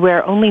told me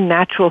wear only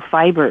natural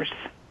fibers.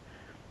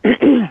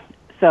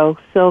 So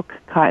silk,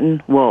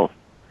 cotton, wool.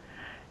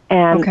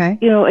 And,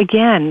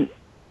 again,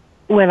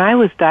 when I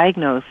was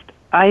diagnosed,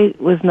 I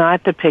was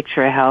not the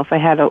picture of health. I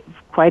had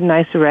quite a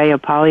nice array of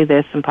poly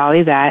this and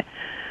poly that,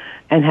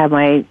 and had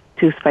my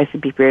 2 spicy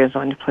beef burritos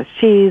on plus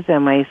cheese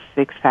and my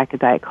 6-pack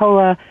of Diet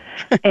Cola,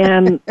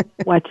 and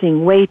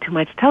watching way too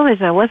much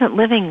television. I wasn't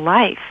living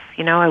life,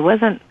 I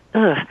wasn't,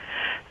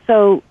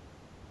 So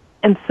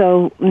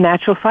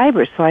natural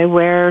fibers. So I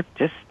wear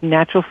just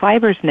natural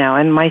fibers now,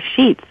 and my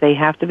sheets, they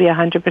have to be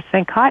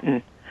 100%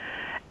 cotton.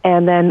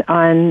 And then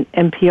on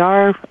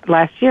NPR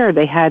last year,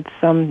 they had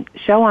some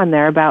show on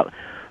there about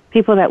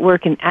people that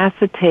work in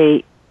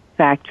acetate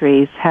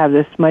factories have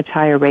this much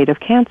higher rate of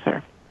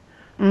cancer.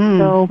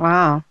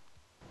 Wow.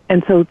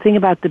 And so think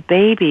about the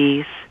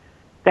babies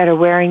that are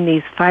wearing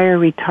these fire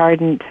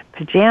retardant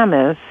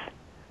pajamas.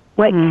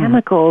 What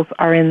chemicals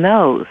are in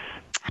those?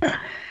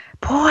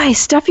 Boy,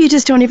 stuff you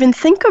just don't even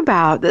think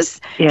about.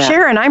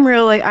 Sharon, I'm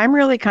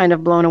really kind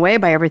of blown away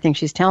by everything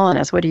she's telling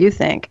us. What do you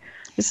think?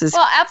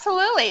 Well,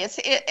 absolutely.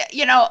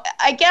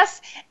 I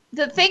guess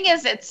the thing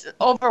is, it's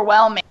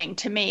overwhelming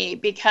to me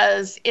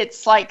because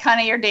it's like kind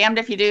of you're damned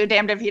if you do,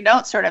 damned if you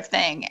don't sort of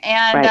thing.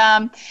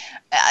 And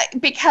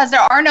because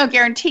there are no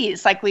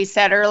guarantees, like we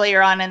said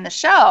earlier on in the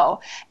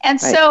show. And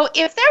so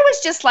if there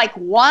was just like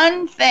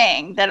one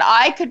thing that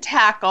I could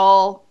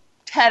tackle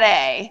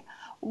today,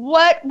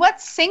 what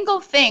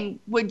single thing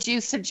would you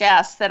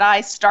suggest that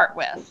I start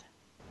with?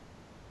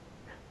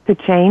 To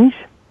change?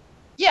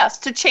 Yes,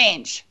 to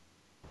change.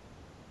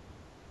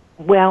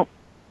 Well,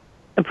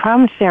 the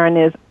problem, Sharon,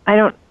 is I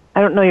don't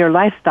know your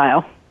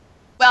lifestyle.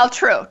 Well,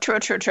 true.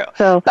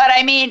 So, but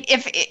I mean,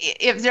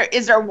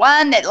 if there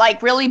one that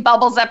like really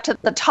bubbles up to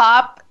the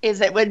top,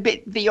 would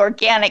be the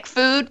organic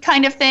food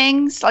kind of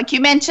things. Like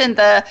you mentioned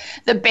the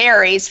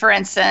berries, for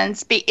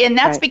instance, and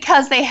that's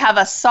because they have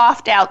a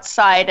soft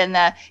outside and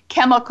the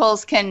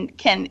chemicals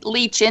can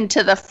leach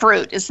into the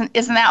fruit. Isn't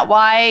that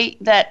why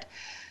that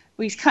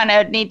we kind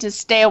of need to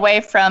stay away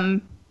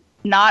from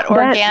not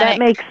organic? That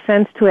makes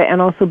sense to it,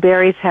 and also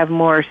berries have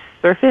more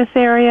surface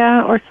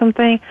area or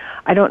something.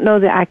 I don't know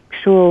the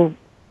actual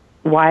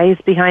whys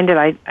behind it.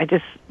 I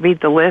just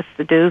read the list,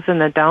 the do's and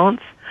the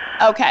don'ts.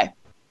 Okay.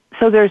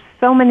 So there's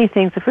so many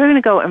things. If we're going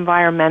to go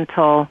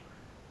environmental,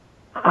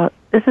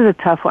 this is a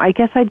tough one. I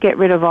guess I'd get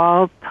rid of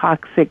all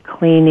toxic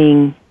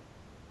cleaning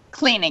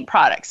cleaning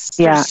products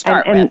to Yeah,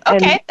 start with.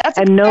 Okay, that's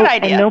a good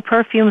idea. And no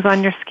perfumes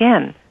on your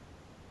skin.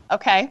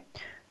 Okay.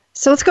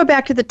 So let's go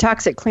back to the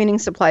toxic cleaning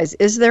supplies.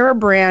 Is there a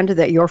brand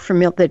that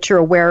you're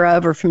aware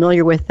of or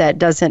familiar with that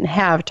doesn't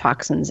have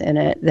toxins in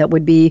it that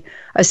would be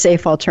a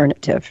safe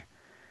alternative?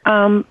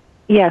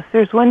 Yes,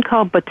 there's one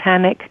called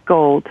Botanic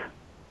Gold,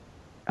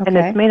 and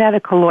it's made out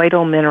of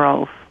colloidal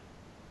minerals.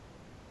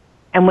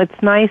 And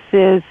what's nice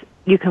is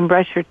you can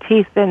brush your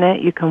teeth in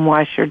it, you can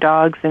wash your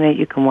dogs in it,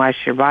 you can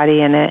wash your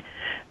body in it,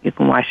 you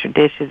can wash your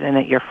dishes in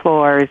it, your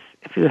floors.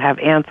 If you have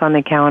ants on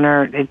the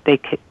counter, it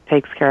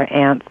takes care of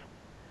ants.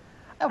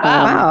 Oh,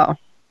 wow.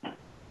 So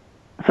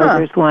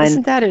there's one.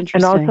 Isn't that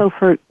interesting? And also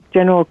for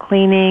general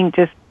cleaning,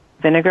 just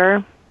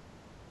vinegar,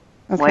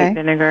 white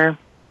vinegar.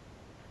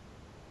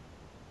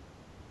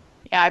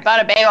 Yeah, I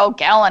bought a big old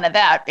gallon of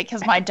that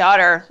because my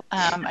daughter,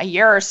 a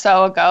year or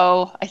so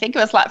ago, I think it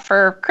was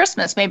for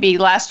Christmas, maybe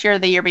last year or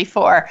the year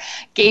before,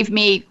 gave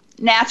me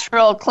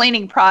natural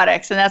cleaning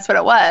products, and that's what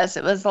it was.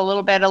 It was a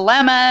little bit of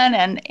lemon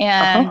and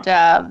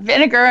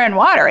vinegar and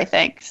water, I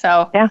think.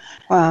 So yeah.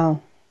 Wow.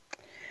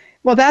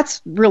 Well,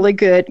 that's really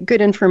good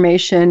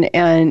information,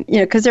 and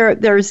because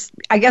there's,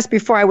 I guess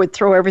before I would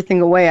throw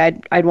everything away,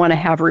 I'd want to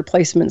have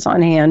replacements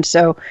on hand.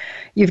 So,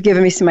 you've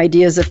given me some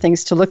ideas of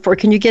things to look for.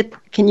 Can you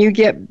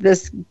get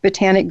this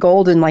Botanic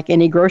Gold in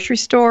any grocery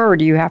store, or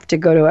do you have to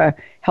go to a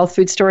health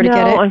food store to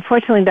get it? No,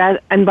 unfortunately,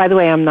 that. And by the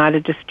way, I'm not a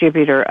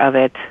distributor of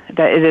it.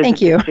 That it is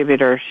Thank a you.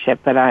 distributorship,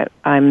 but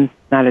I'm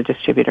not a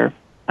distributor.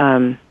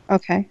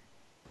 Okay.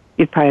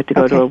 You'd probably have to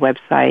go to a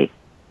website.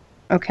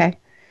 Okay.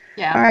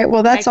 yeah. All right.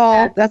 Well, that's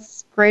all.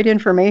 That's great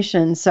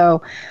information.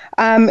 So,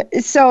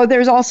 so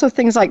there's also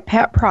things like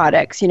pet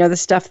products. The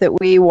stuff that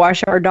we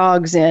wash our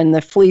dogs in,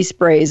 the flea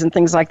sprays and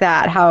things like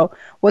that.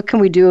 What can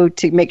we do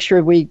to make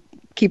sure we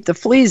keep the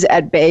fleas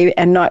at bay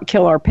and not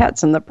kill our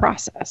pets in the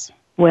process?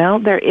 Well,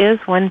 there is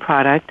one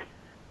product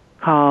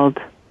called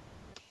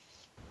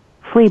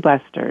Flea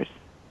Busters,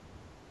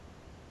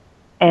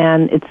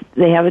 and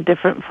they have a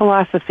different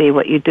philosophy.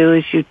 What you do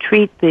is you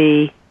treat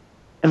the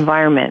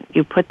environment.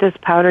 You put this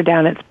powder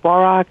down, it's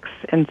borax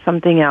and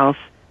something else,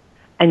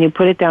 and you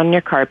put it down on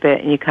your carpet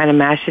and you kind of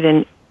mash it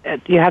in.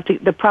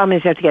 The problem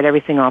is you have to get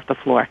everything off the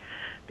floor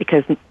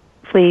because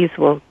fleas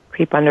will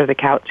creep under the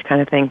couch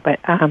kind of thing. But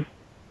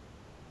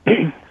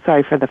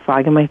sorry for the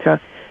fog in my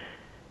throat.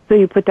 So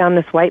you put down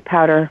this white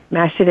powder,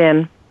 mash it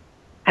in,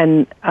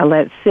 and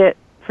let it sit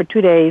for 2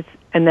 days,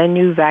 and then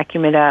you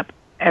vacuum it up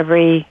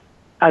every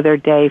other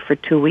day for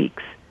 2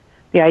 weeks.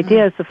 The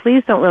idea is the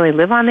fleas don't really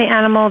live on the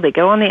animal. They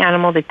go on the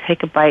animal, they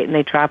take a bite, and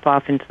they drop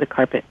off into the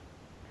carpet.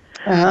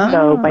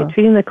 So by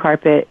treating the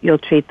carpet, you'll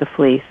treat the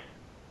fleas.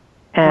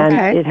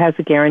 And it has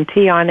a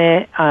guarantee on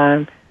it.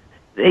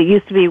 It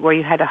used to be where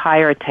you had to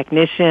hire a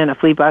technician, a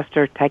flea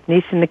buster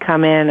technician to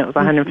come in. It was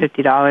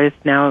 $150.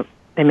 Now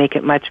they make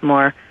it much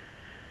more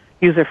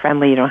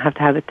user-friendly. You don't have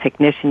to have a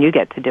technician. You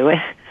get to do it.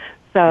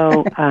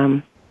 So,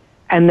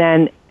 and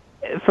then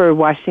for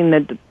washing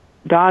the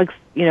dogs,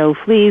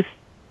 fleas,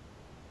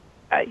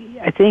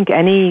 I think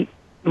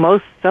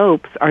most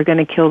soaps are going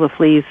to kill the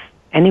fleas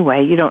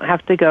anyway. You don't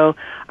have to go.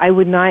 I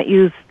would not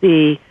use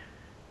the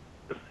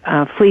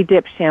flea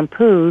dip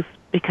shampoos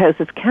because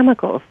it's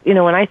chemicals.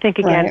 When I think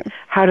again,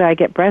 how did I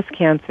get breast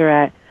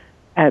cancer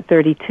at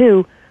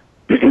 32?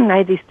 I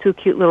had these 2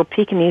 cute little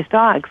Pekingese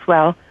dogs.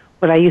 Well,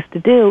 what I used to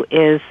do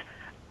is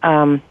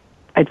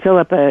I'd fill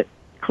up a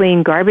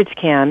clean garbage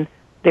can.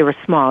 They were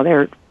small. They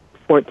were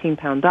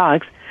 14-pound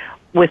dogs,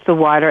 with the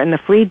water and the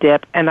flea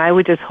dip, and I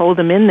would just hold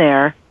them in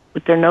there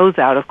with their nose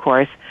out, of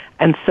course,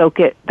 and soak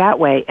it that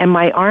way. And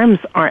my arms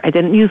I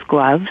didn't use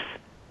gloves,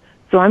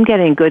 so I'm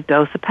getting a good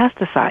dose of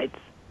pesticides.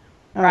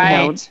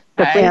 Right.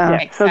 The flea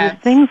dip. So there's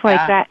things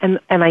like that. And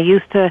I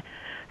used to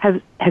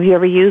have you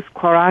ever used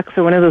Clorox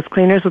or one of those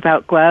cleaners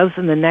without gloves,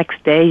 and the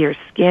next day your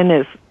skin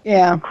is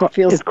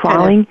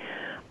crawling?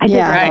 I did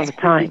that all the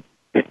time.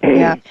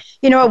 Yeah.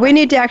 You know what? We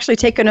need to actually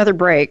take another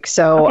break.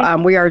 So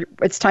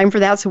it's time for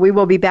that. So we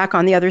will be back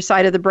on the other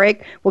side of the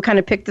break. We'll kind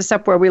of pick this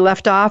up where we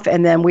left off,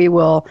 and then we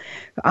will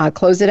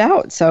close it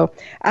out. So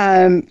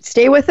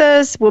stay with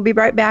us. We'll be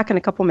right back in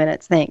a couple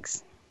minutes.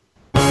 Thanks.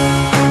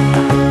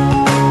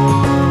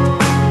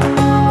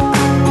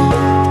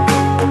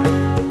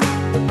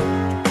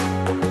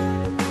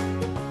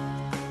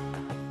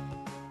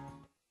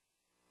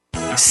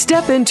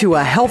 Step into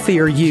a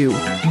healthier you.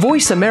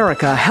 Voice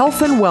America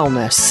Health and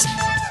Wellness.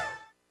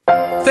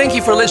 Thank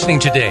you for listening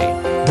today.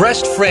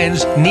 Breast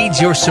Friends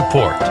needs your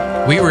support.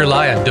 We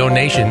rely on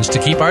donations to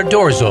keep our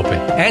doors open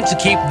and to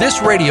keep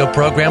this radio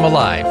program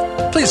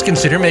alive. Please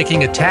consider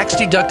making a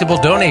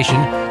tax-deductible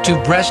donation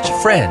to Breast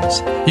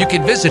Friends. You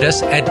can visit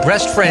us at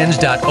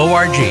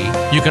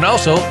breastfriends.org. You can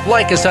also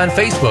like us on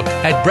Facebook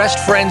at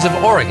Breast Friends of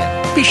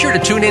Oregon. Be sure to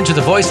tune in to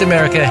the Voice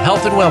America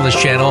Health and Wellness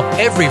channel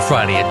every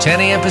Friday at 10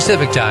 a.m.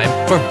 Pacific Time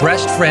for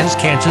Breast Friends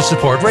Cancer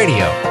Support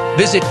Radio.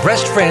 Visit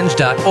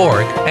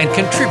breastfriends.org and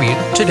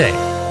contribute today.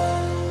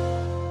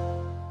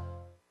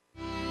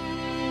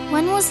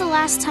 When was the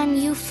last time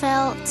you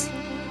felt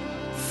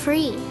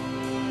free?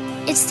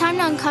 It's time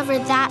to uncover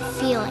that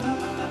feeling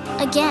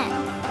again,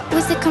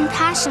 with the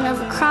compassion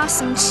of a cross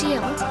and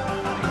shield,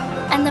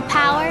 and the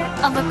power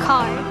of a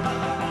card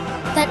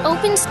that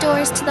opens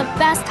doors to the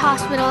best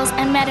hospitals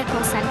and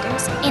medical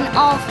centers in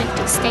all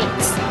 50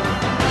 states,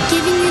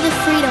 giving you the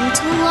freedom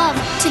to love,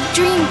 to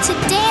dream, to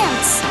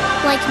dance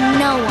like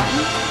no one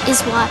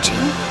is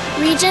watching.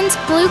 Regions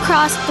Blue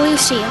Cross Blue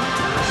Shield.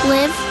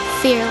 Live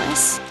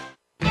fearless.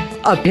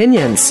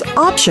 Opinions,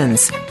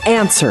 options,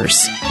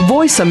 answers.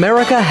 Voice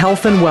America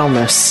Health and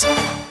Wellness.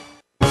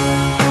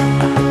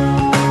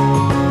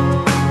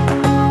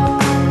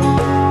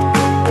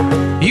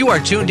 You are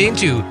tuned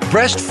into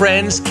Breast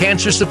Friends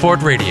Cancer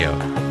Support Radio.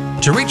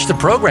 To reach the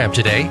program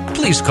today,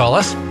 please call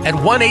us at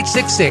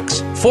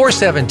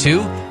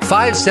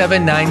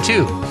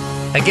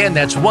 1-866-472-5792. Again,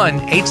 that's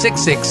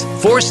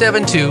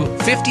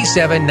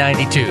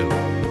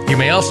 1-866-472-5792. You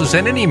may also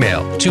send an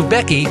email to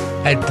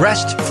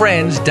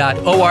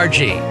becky@breastfriends.org.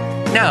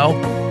 Now,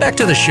 back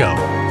to the show.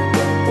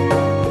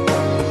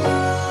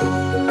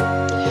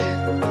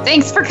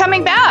 Thanks for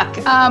coming back.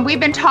 We've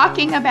been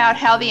talking about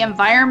how the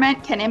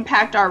environment can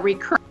impact our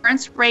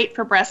recurrence rate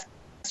for breast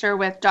cancer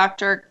with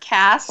Dr.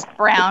 Cass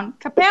Brown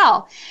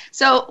Capel.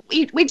 So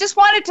we just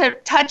wanted to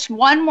touch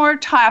one more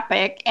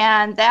topic,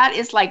 and that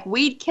is like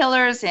weed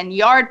killers and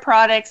yard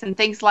products and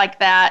things like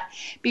that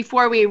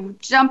before we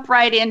jump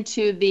right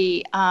into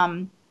the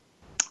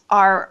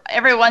our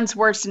everyone's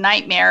worst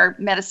nightmare,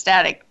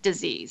 metastatic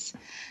disease.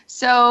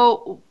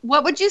 So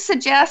what would you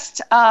suggest,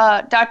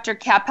 Dr.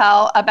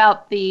 Capel,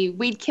 about the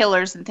weed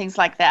killers and things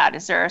like that?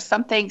 Is there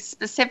something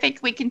specific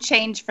we can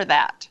change for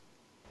that?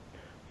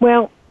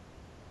 Well,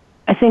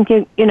 I think,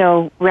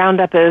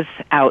 Roundup is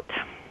out.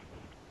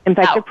 In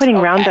fact, they're putting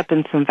Roundup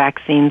in some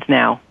vaccines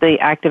now, the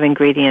active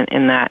ingredient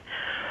in that.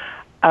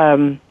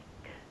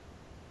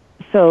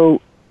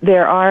 So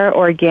there are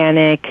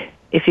organic,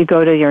 if you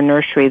go to your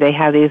nursery, they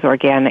have these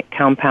organic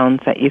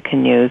compounds that you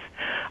can use.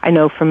 I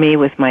know for me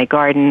with my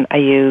garden,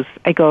 I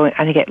go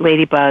and I get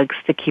ladybugs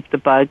to keep the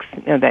bugs,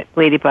 that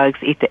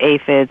ladybugs eat the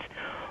aphids,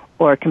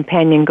 or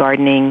companion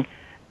gardening,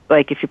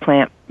 like if you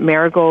plant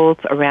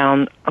marigolds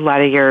around a lot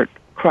of your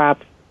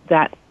crops,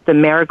 that the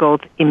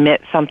marigolds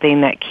emit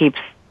something that it's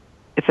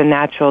a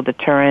natural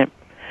deterrent.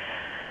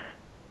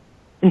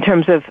 In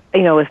terms of,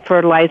 with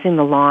fertilizing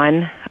the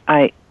lawn,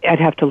 I'd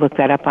have to look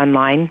that up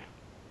online.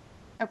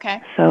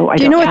 Okay. So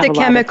do you know what the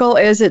chemical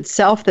is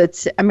itself?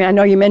 I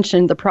know you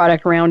mentioned the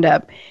product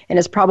Roundup, and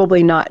it's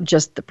probably not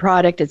just the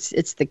product;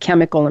 it's the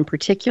chemical in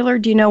particular.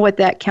 Do you know what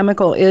that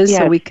chemical is?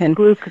 Yes, so we can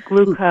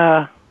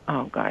gluca.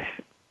 Oh gosh,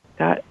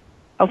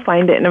 I'll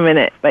find it in a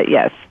minute. But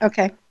yes.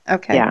 Okay.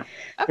 Yeah.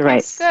 Okay.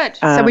 Right. Good.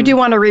 So we do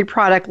want to read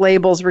product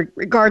labels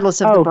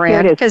regardless of the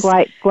brand, because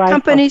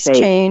companies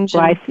change.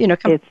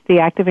 It's the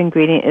active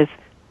ingredient is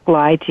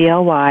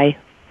gly,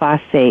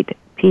 phosphate,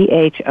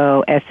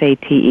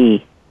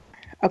 PHOSATE.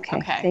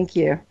 Okay, thank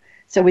you.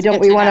 So we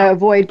want to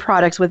avoid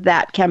products with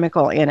that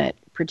chemical in it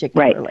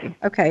particularly. Right.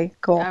 Okay,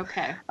 cool.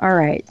 Okay. All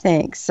right,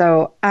 thanks.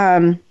 So,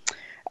 so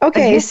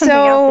if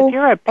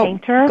you're a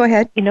painter, go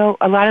ahead.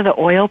 A lot of the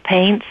oil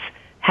paints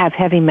have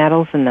heavy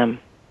metals in them.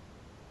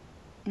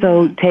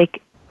 So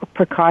take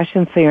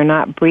precautions so you're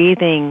not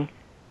breathing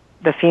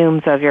the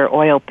fumes of your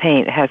oil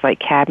paint. It has like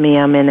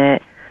cadmium in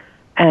it.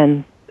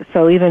 And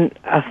so even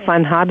a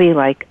fun hobby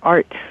like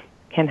art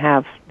can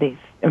have these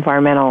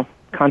environmental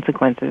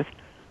consequences.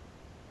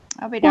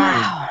 I'll be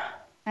darned. Wow.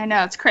 I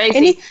know, it's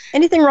crazy.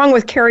 Anything wrong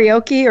with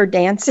karaoke or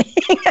dancing?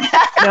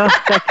 No,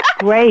 that's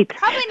great.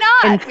 Probably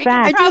not. In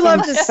fact, I do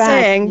love to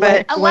sing,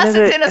 but unless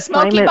it's in a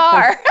smoky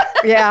bar.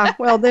 Yeah,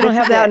 well, they don't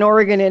have that in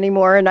Oregon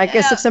anymore. And I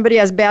guess if somebody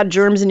has bad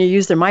germs and you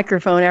use their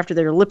microphone after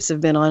their lips have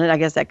been on it, I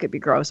guess that could be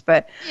gross.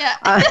 But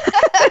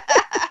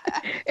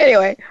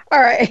anyway,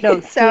 all right.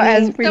 No, so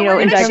as we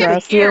in terms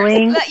of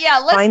healing,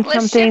 find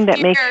something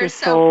that makes your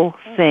soul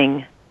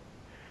sing.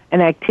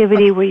 An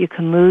activity where you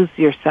can lose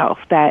yourself,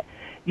 that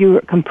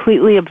you're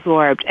completely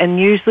absorbed, and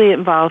usually it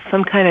involves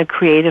some kind of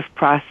creative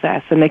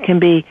process, and it can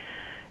be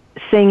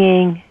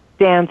singing,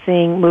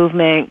 dancing,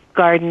 movement,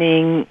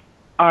 gardening,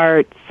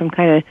 art, some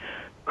kind of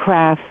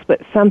crafts, but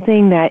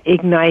something that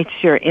ignites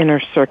your inner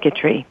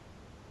circuitry.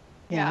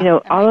 Yeah,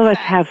 all of us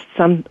have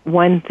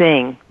one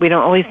thing. We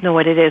don't always know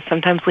what it is.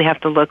 Sometimes we have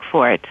to look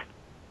for it.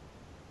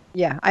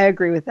 Yeah, I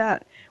agree with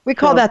that. We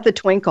call that the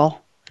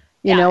twinkle.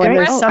 And right.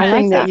 there's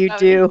something that you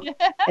do,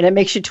 and it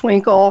makes you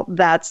twinkle.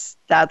 That's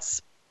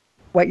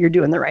what you're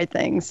doing the right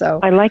thing. So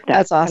I like that.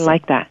 That's awesome. I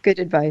like that. Good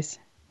advice.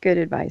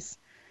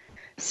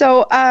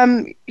 So,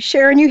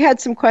 Sharon, you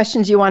had some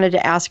questions you wanted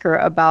to ask her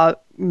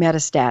about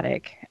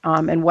metastatic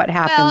and what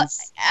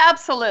happens. Well,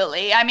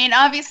 absolutely. I mean,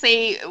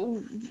 obviously,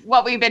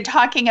 what we've been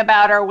talking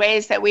about are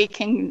ways that we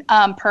can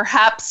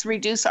perhaps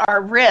reduce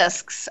our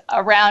risks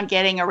around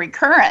getting a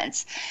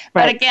recurrence.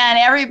 Right. But again,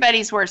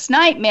 everybody's worst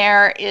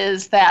nightmare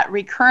is that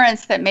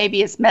recurrence that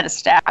maybe is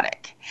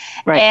metastatic.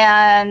 Right.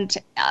 And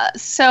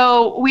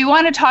so we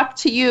want to talk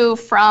to you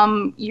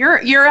from,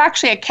 you're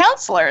actually a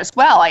counselor as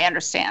well, I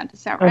understand.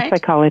 Is that right? I'm a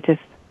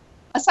psychologist.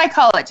 A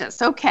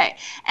psychologist, okay.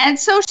 And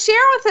so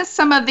share with us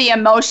some of the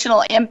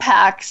emotional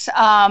impacts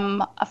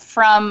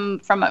from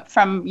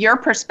your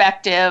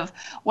perspective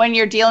when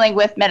you're dealing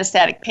with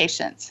metastatic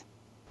patients.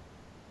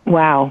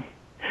 Wow.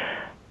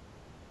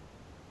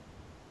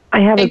 I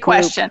have Big a group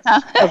question,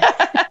 huh?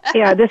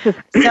 yeah, this is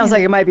Sounds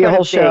like it might be a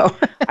whole show.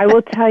 I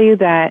will tell you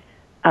that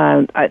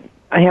I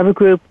have a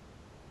group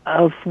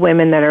of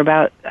women that are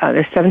about,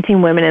 there's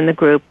 17 women in the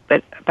group,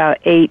 but about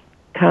 8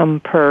 come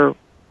per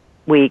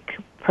week,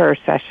 per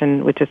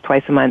session, which is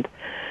twice a month.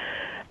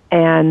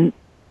 And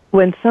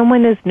when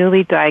someone is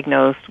newly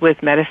diagnosed with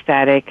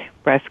metastatic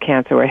breast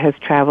cancer or has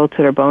traveled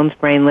to their bones,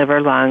 brain,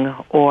 liver,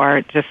 lung,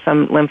 or just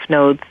some lymph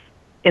nodes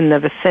in the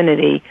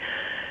vicinity,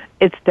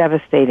 it's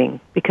devastating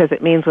because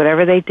it means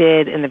whatever they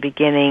did in the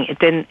beginning, it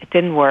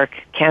didn't work.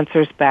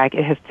 Cancer's back.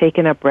 It has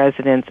taken up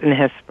residence and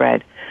has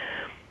spread.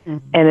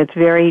 Mm-hmm. And it's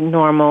very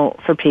normal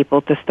for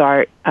people to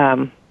start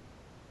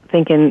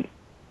thinking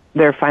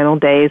their final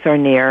days are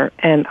near.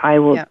 And I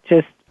will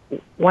just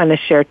want to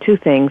share 2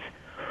 things.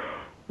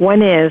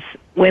 One is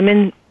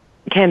women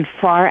can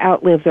far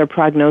outlive their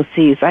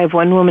prognoses. I have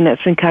one woman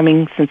that's been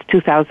coming since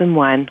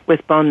 2001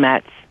 with bone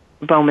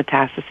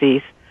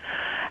metastases.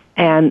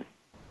 And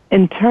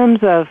in terms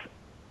of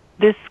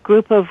this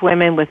group of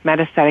women with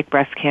metastatic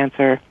breast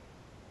cancer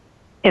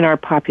in our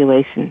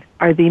population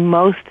are the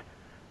most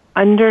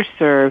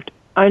underserved,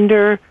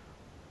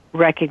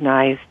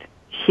 under-recognized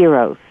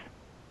heroes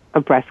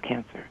of breast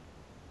cancer.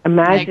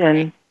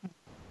 Imagine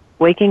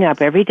waking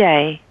up every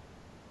day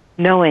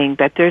knowing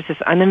that there's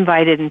this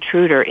uninvited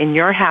intruder in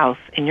your house,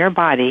 in your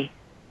body,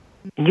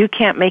 and you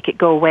can't make it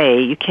go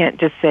away. You can't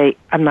just say,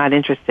 I'm not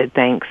interested,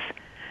 thanks.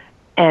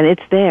 And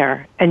it's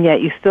there, and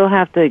yet you still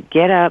have to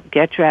get up,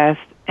 get dressed,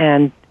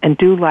 and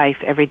do life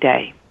every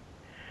day.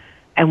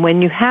 And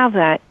when you have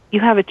that,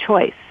 you have a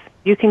choice.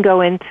 You can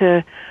go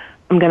into,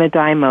 I'm going to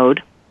die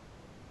mode,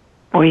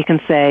 or you can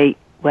say,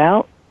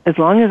 well, as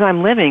long as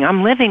I'm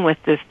living with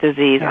this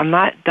disease. I'm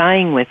not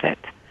dying with it.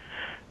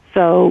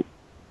 So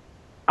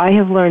I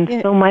have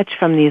learned so much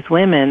from these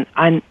women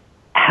on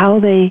how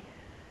they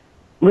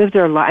live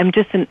their life. I'm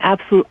just in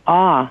absolute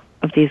awe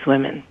of these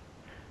women.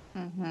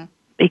 Mm-hmm.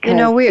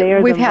 Because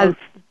we've had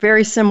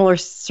very similar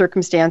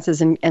circumstances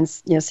and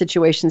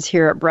situations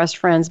here at Breast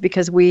Friends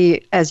because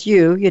we, as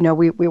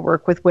we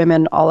work with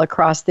women all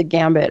across the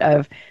gambit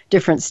of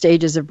different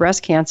stages of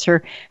breast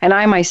cancer. And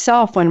I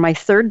myself, when my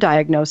 3rd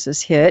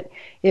diagnosis hit,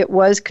 it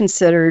was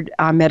considered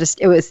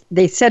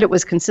they said it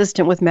was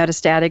consistent with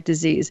metastatic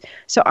disease.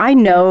 So I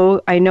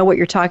know what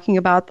you're talking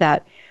about,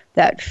 that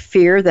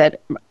fear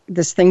that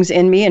this thing's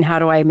in me and how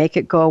do I make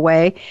it go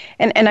away.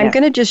 And I'm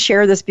going to just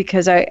share this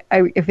because I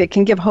if it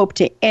can give hope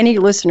to any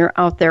listener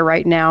out there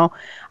right now,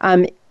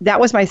 that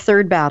was my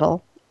 3rd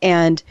battle.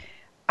 And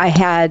I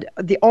had,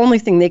 the only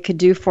thing they could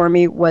do for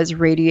me was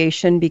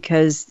radiation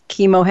because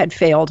chemo had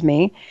failed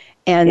me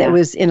and it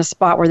was in a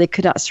spot where they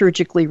could not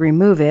surgically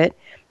remove it.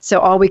 So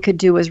all we could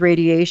do was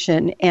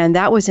radiation, and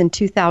that was in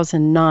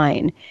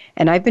 2009.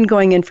 And I've been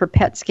going in for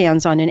PET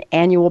scans on an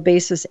annual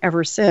basis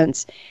ever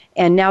since,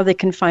 and now they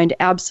can find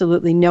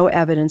absolutely no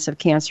evidence of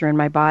cancer in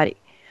my body.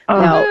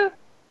 Now,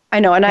 I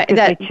know, and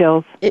that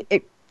chills.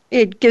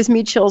 It gives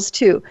me chills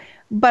too.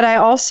 But I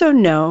also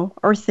know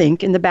or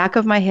think in the back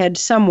of my head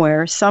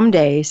somewhere,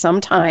 someday,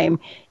 sometime,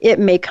 it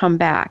may come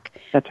back.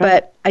 That's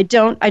right. But I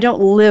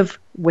don't live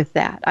with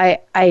that.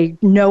 I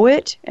know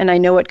it, and I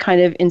know it kind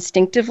of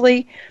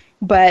instinctively.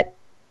 But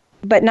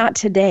not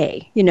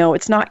today.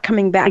 It's not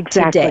coming back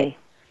today.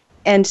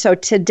 And so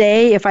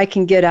today, if I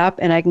can get up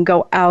and I can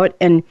go out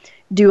and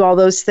do all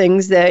those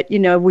things that,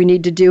 we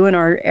need to do in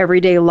our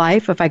everyday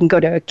life, if I can go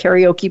to a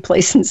karaoke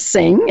place and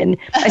sing, and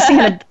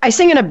I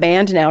sing in a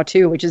band now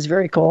too, which is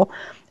very cool.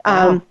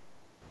 Wow.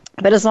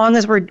 But as long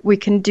as we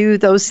can do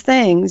those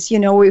things,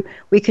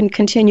 we can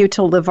continue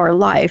to live our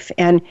life.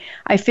 And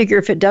I figure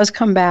if it does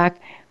come back,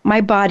 my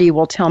body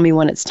will tell me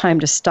when it's time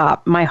to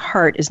stop. My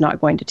heart is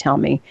not going to tell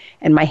me,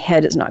 and my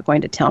head is not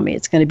going to tell me.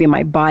 It's going to be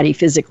my body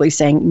physically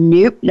saying,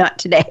 nope, not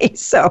today.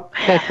 So,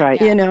 that's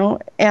right.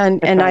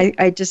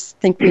 I just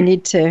think we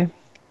need to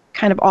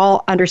kind of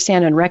all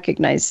understand and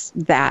recognize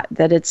that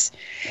it's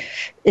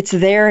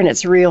there and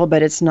it's real,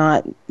 but it's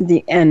not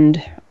the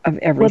end of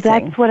everything.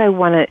 Well, that's what I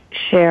want to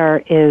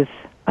share is,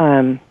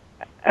 and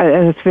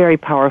it's very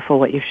powerful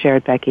what you've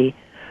shared, Becky.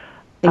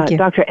 Thank you.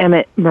 Dr.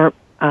 Emmett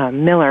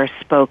Miller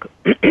spoke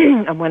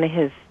on one of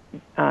his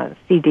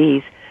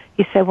CDs.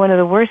 He said one of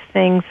the worst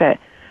things that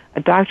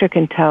a doctor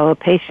can tell a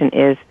patient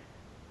is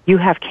you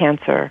have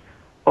cancer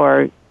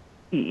or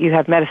you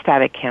have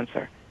metastatic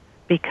cancer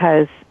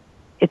because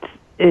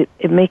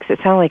it makes it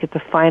sound like it's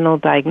a final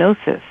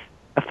diagnosis,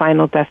 a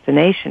final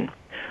destination.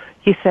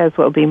 He says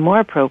what would be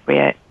more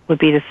appropriate would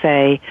be to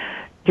say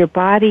your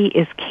body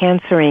is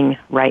cancering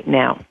right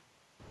now.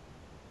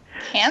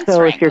 Cancering.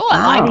 So if your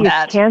body is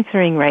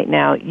cancering right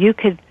now, your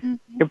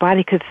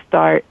body could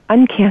start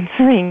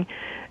uncancering.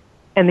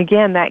 And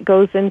again, that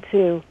goes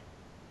into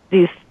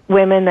these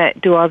women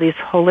that do all these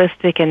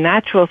holistic and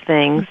natural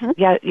things. Mm-hmm.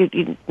 Yeah,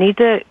 you need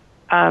to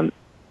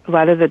a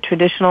lot of the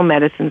traditional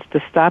medicines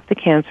to stop the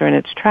cancer in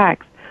its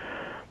tracks.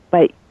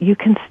 But you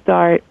can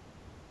start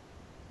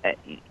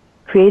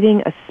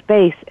creating a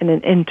space in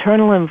an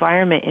internal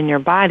environment in your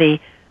body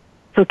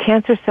so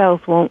cancer cells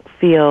won't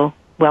feel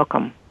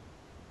welcome.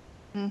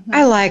 Mm-hmm.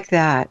 I like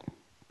that.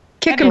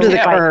 Kick them to the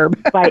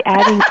curb. By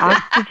adding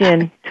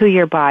oxygen to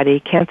your body,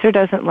 cancer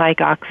doesn't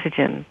like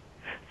oxygen.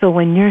 So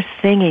when you're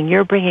singing,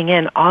 you're bringing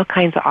in all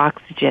kinds of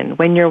oxygen.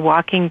 When you're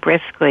walking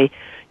briskly,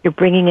 you're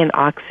bringing in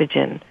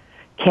oxygen.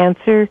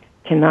 Cancer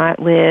cannot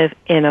live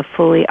in a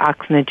fully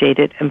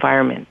oxygenated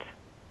environment.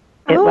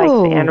 It likes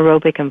the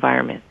anaerobic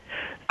environment.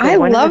 So I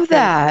love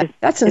that.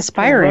 That's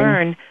inspiring. To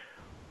learn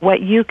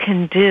what you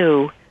can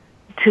do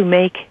to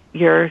make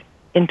your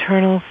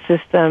internal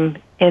system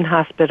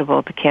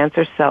inhospitable to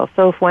cancer cells.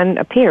 So if one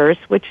appears,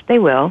 which they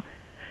will,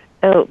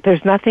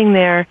 there's nothing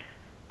there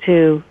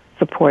to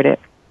support it.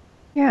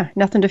 Yeah,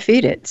 nothing to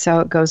feed it, so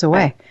it goes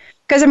away.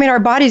 Because, I mean, our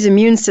body's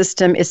immune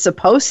system is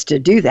supposed to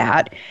do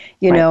that,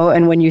 you know,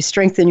 and when you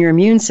strengthen your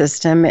immune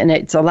system and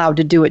it's allowed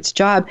to do its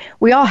job,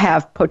 we all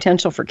have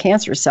potential for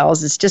cancer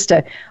cells. It's just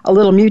a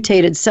little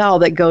mutated cell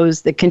that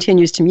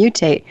continues to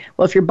mutate.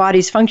 Well, if your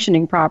body's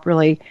functioning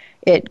properly,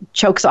 it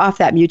chokes off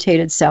that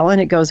mutated cell and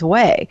it goes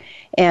away.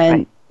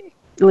 And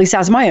at least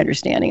that's my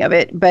understanding of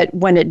it. But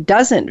when it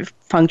doesn't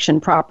function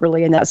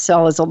properly and that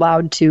cell is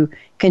allowed to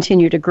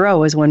continue to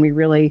grow is when we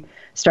really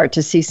start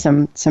to see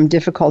some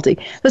difficulty.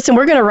 Listen,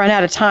 we're going to run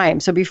out of time.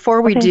 So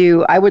before we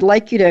do, I would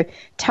like you to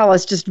tell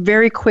us just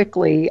very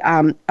quickly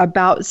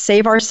about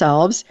Save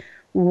Ourselves.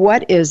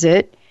 What is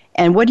it?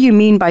 And what do you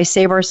mean by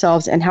Save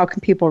Ourselves? And how can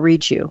people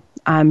reach you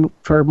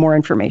for more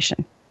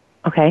information?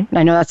 Okay.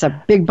 I know that's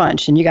a big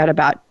bunch, and you got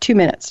about 2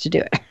 minutes to do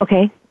it.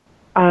 Okay.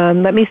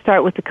 Let me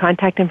start with the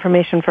contact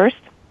information first.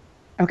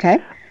 Okay.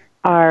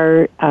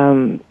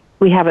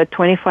 We have a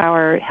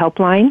 24-hour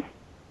helpline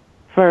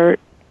for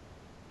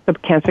the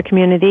cancer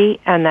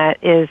community, and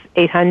that is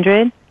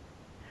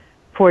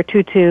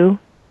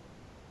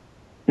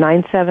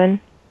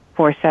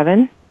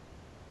 800-422-9747.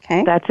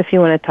 Okay. That's if you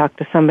want to talk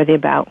to somebody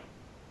about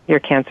your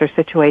cancer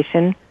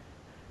situation.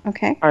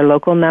 Okay. Our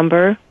local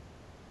number,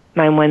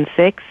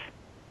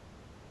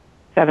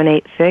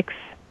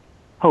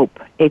 916-786-HOPE,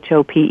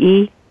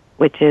 HOPE,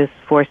 which is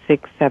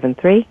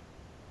 4673.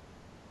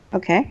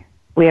 Okay.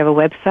 We have a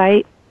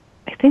website.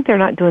 I think they're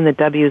not doing the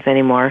W's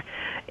anymore.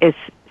 It's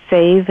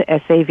save,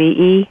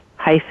 SAVE,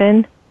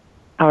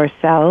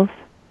 ourselves.org.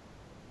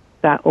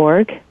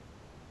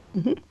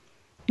 Mm-hmm.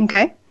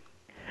 Okay.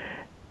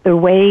 The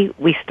way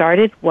we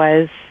started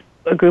was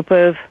a group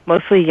of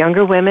mostly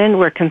younger women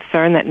were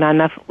concerned that not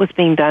enough was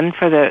being done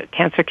for the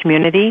cancer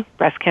community,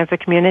 breast cancer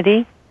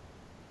community.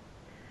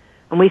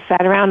 And we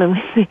sat around and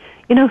we said,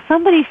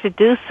 somebody should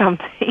do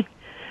something.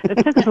 It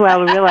took us a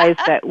while to realize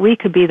that we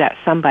could be that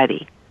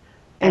somebody.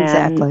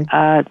 Exactly.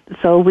 And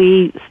so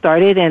we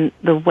started, and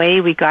the way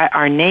we got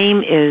our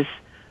name is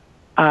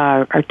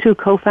our two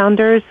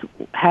co-founders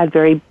had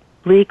very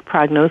bleak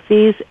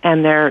prognoses,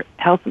 and their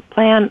health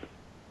plan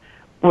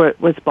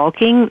was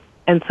bulking,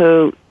 and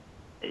so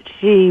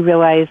she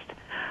realized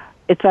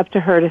it's up to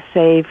her to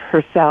save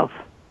herself.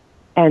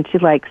 And she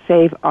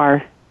save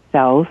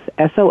ourselves,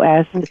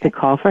 SOS, is a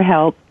call for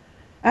help,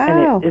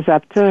 and it is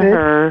up to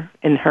her,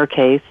 in her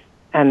case,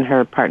 and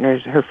her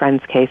partner's, her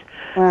friend's case,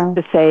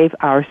 to save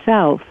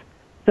ourselves.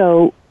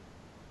 So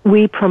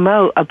we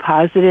promote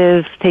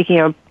taking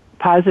a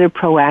positive,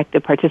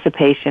 proactive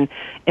participation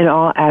in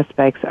all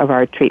aspects of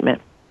our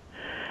treatment.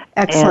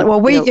 Excellent.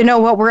 Well,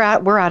 we're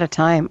out of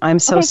time. I'm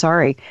so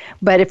sorry.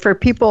 But for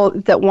people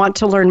that want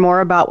to learn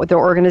more about what their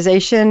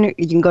organization,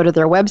 you can go to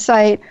their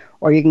website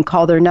or you can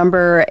call their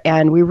number.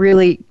 And we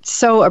really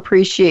so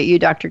appreciate you,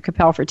 Dr.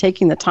 Capel, for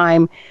taking the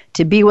time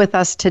to be with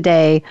us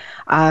today.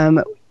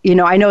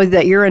 I know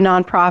that you're a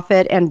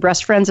nonprofit and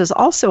Breast Friends is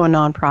also a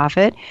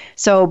nonprofit.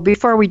 So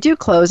before we do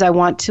close, I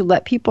want to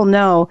let people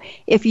know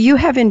if you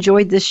have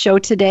enjoyed this show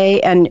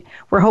today, and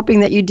we're hoping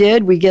that you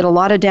did. We get a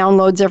lot of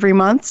downloads every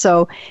month.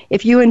 So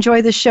if you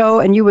enjoy the show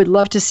and you would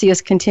love to see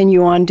us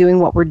continue on doing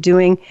what we're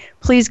doing,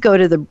 please go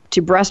to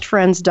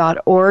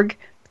breastfriends.org.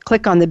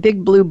 Click on the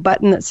big blue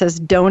button that says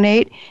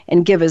donate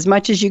and give as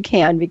much as you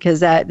can,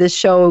 because this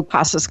show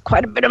costs us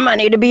quite a bit of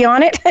money to be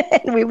on it.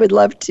 And we would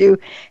love to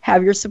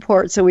have your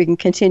support so we can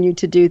continue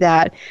to do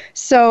that.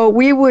 So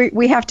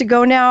we have to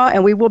go now,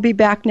 and we will be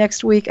back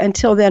next week.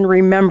 Until then,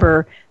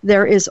 remember,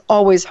 there is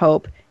always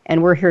hope,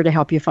 and we're here to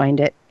help you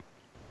find it.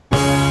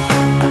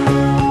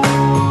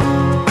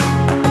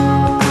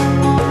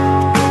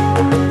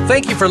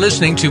 Thank you for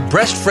listening to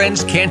Breast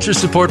Friends Cancer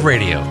Support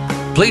Radio.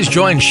 Please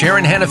join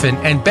Sharon Hannafin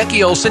and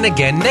Becky Olson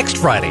again next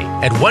Friday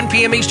at 1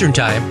 p.m. Eastern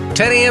Time,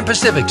 10 a.m.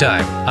 Pacific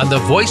Time on the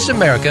Voice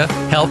America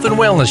Health and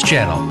Wellness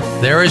Channel.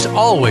 There is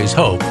always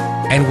hope,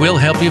 and we'll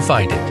help you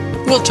find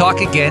it. We'll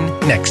talk again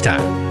next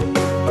time.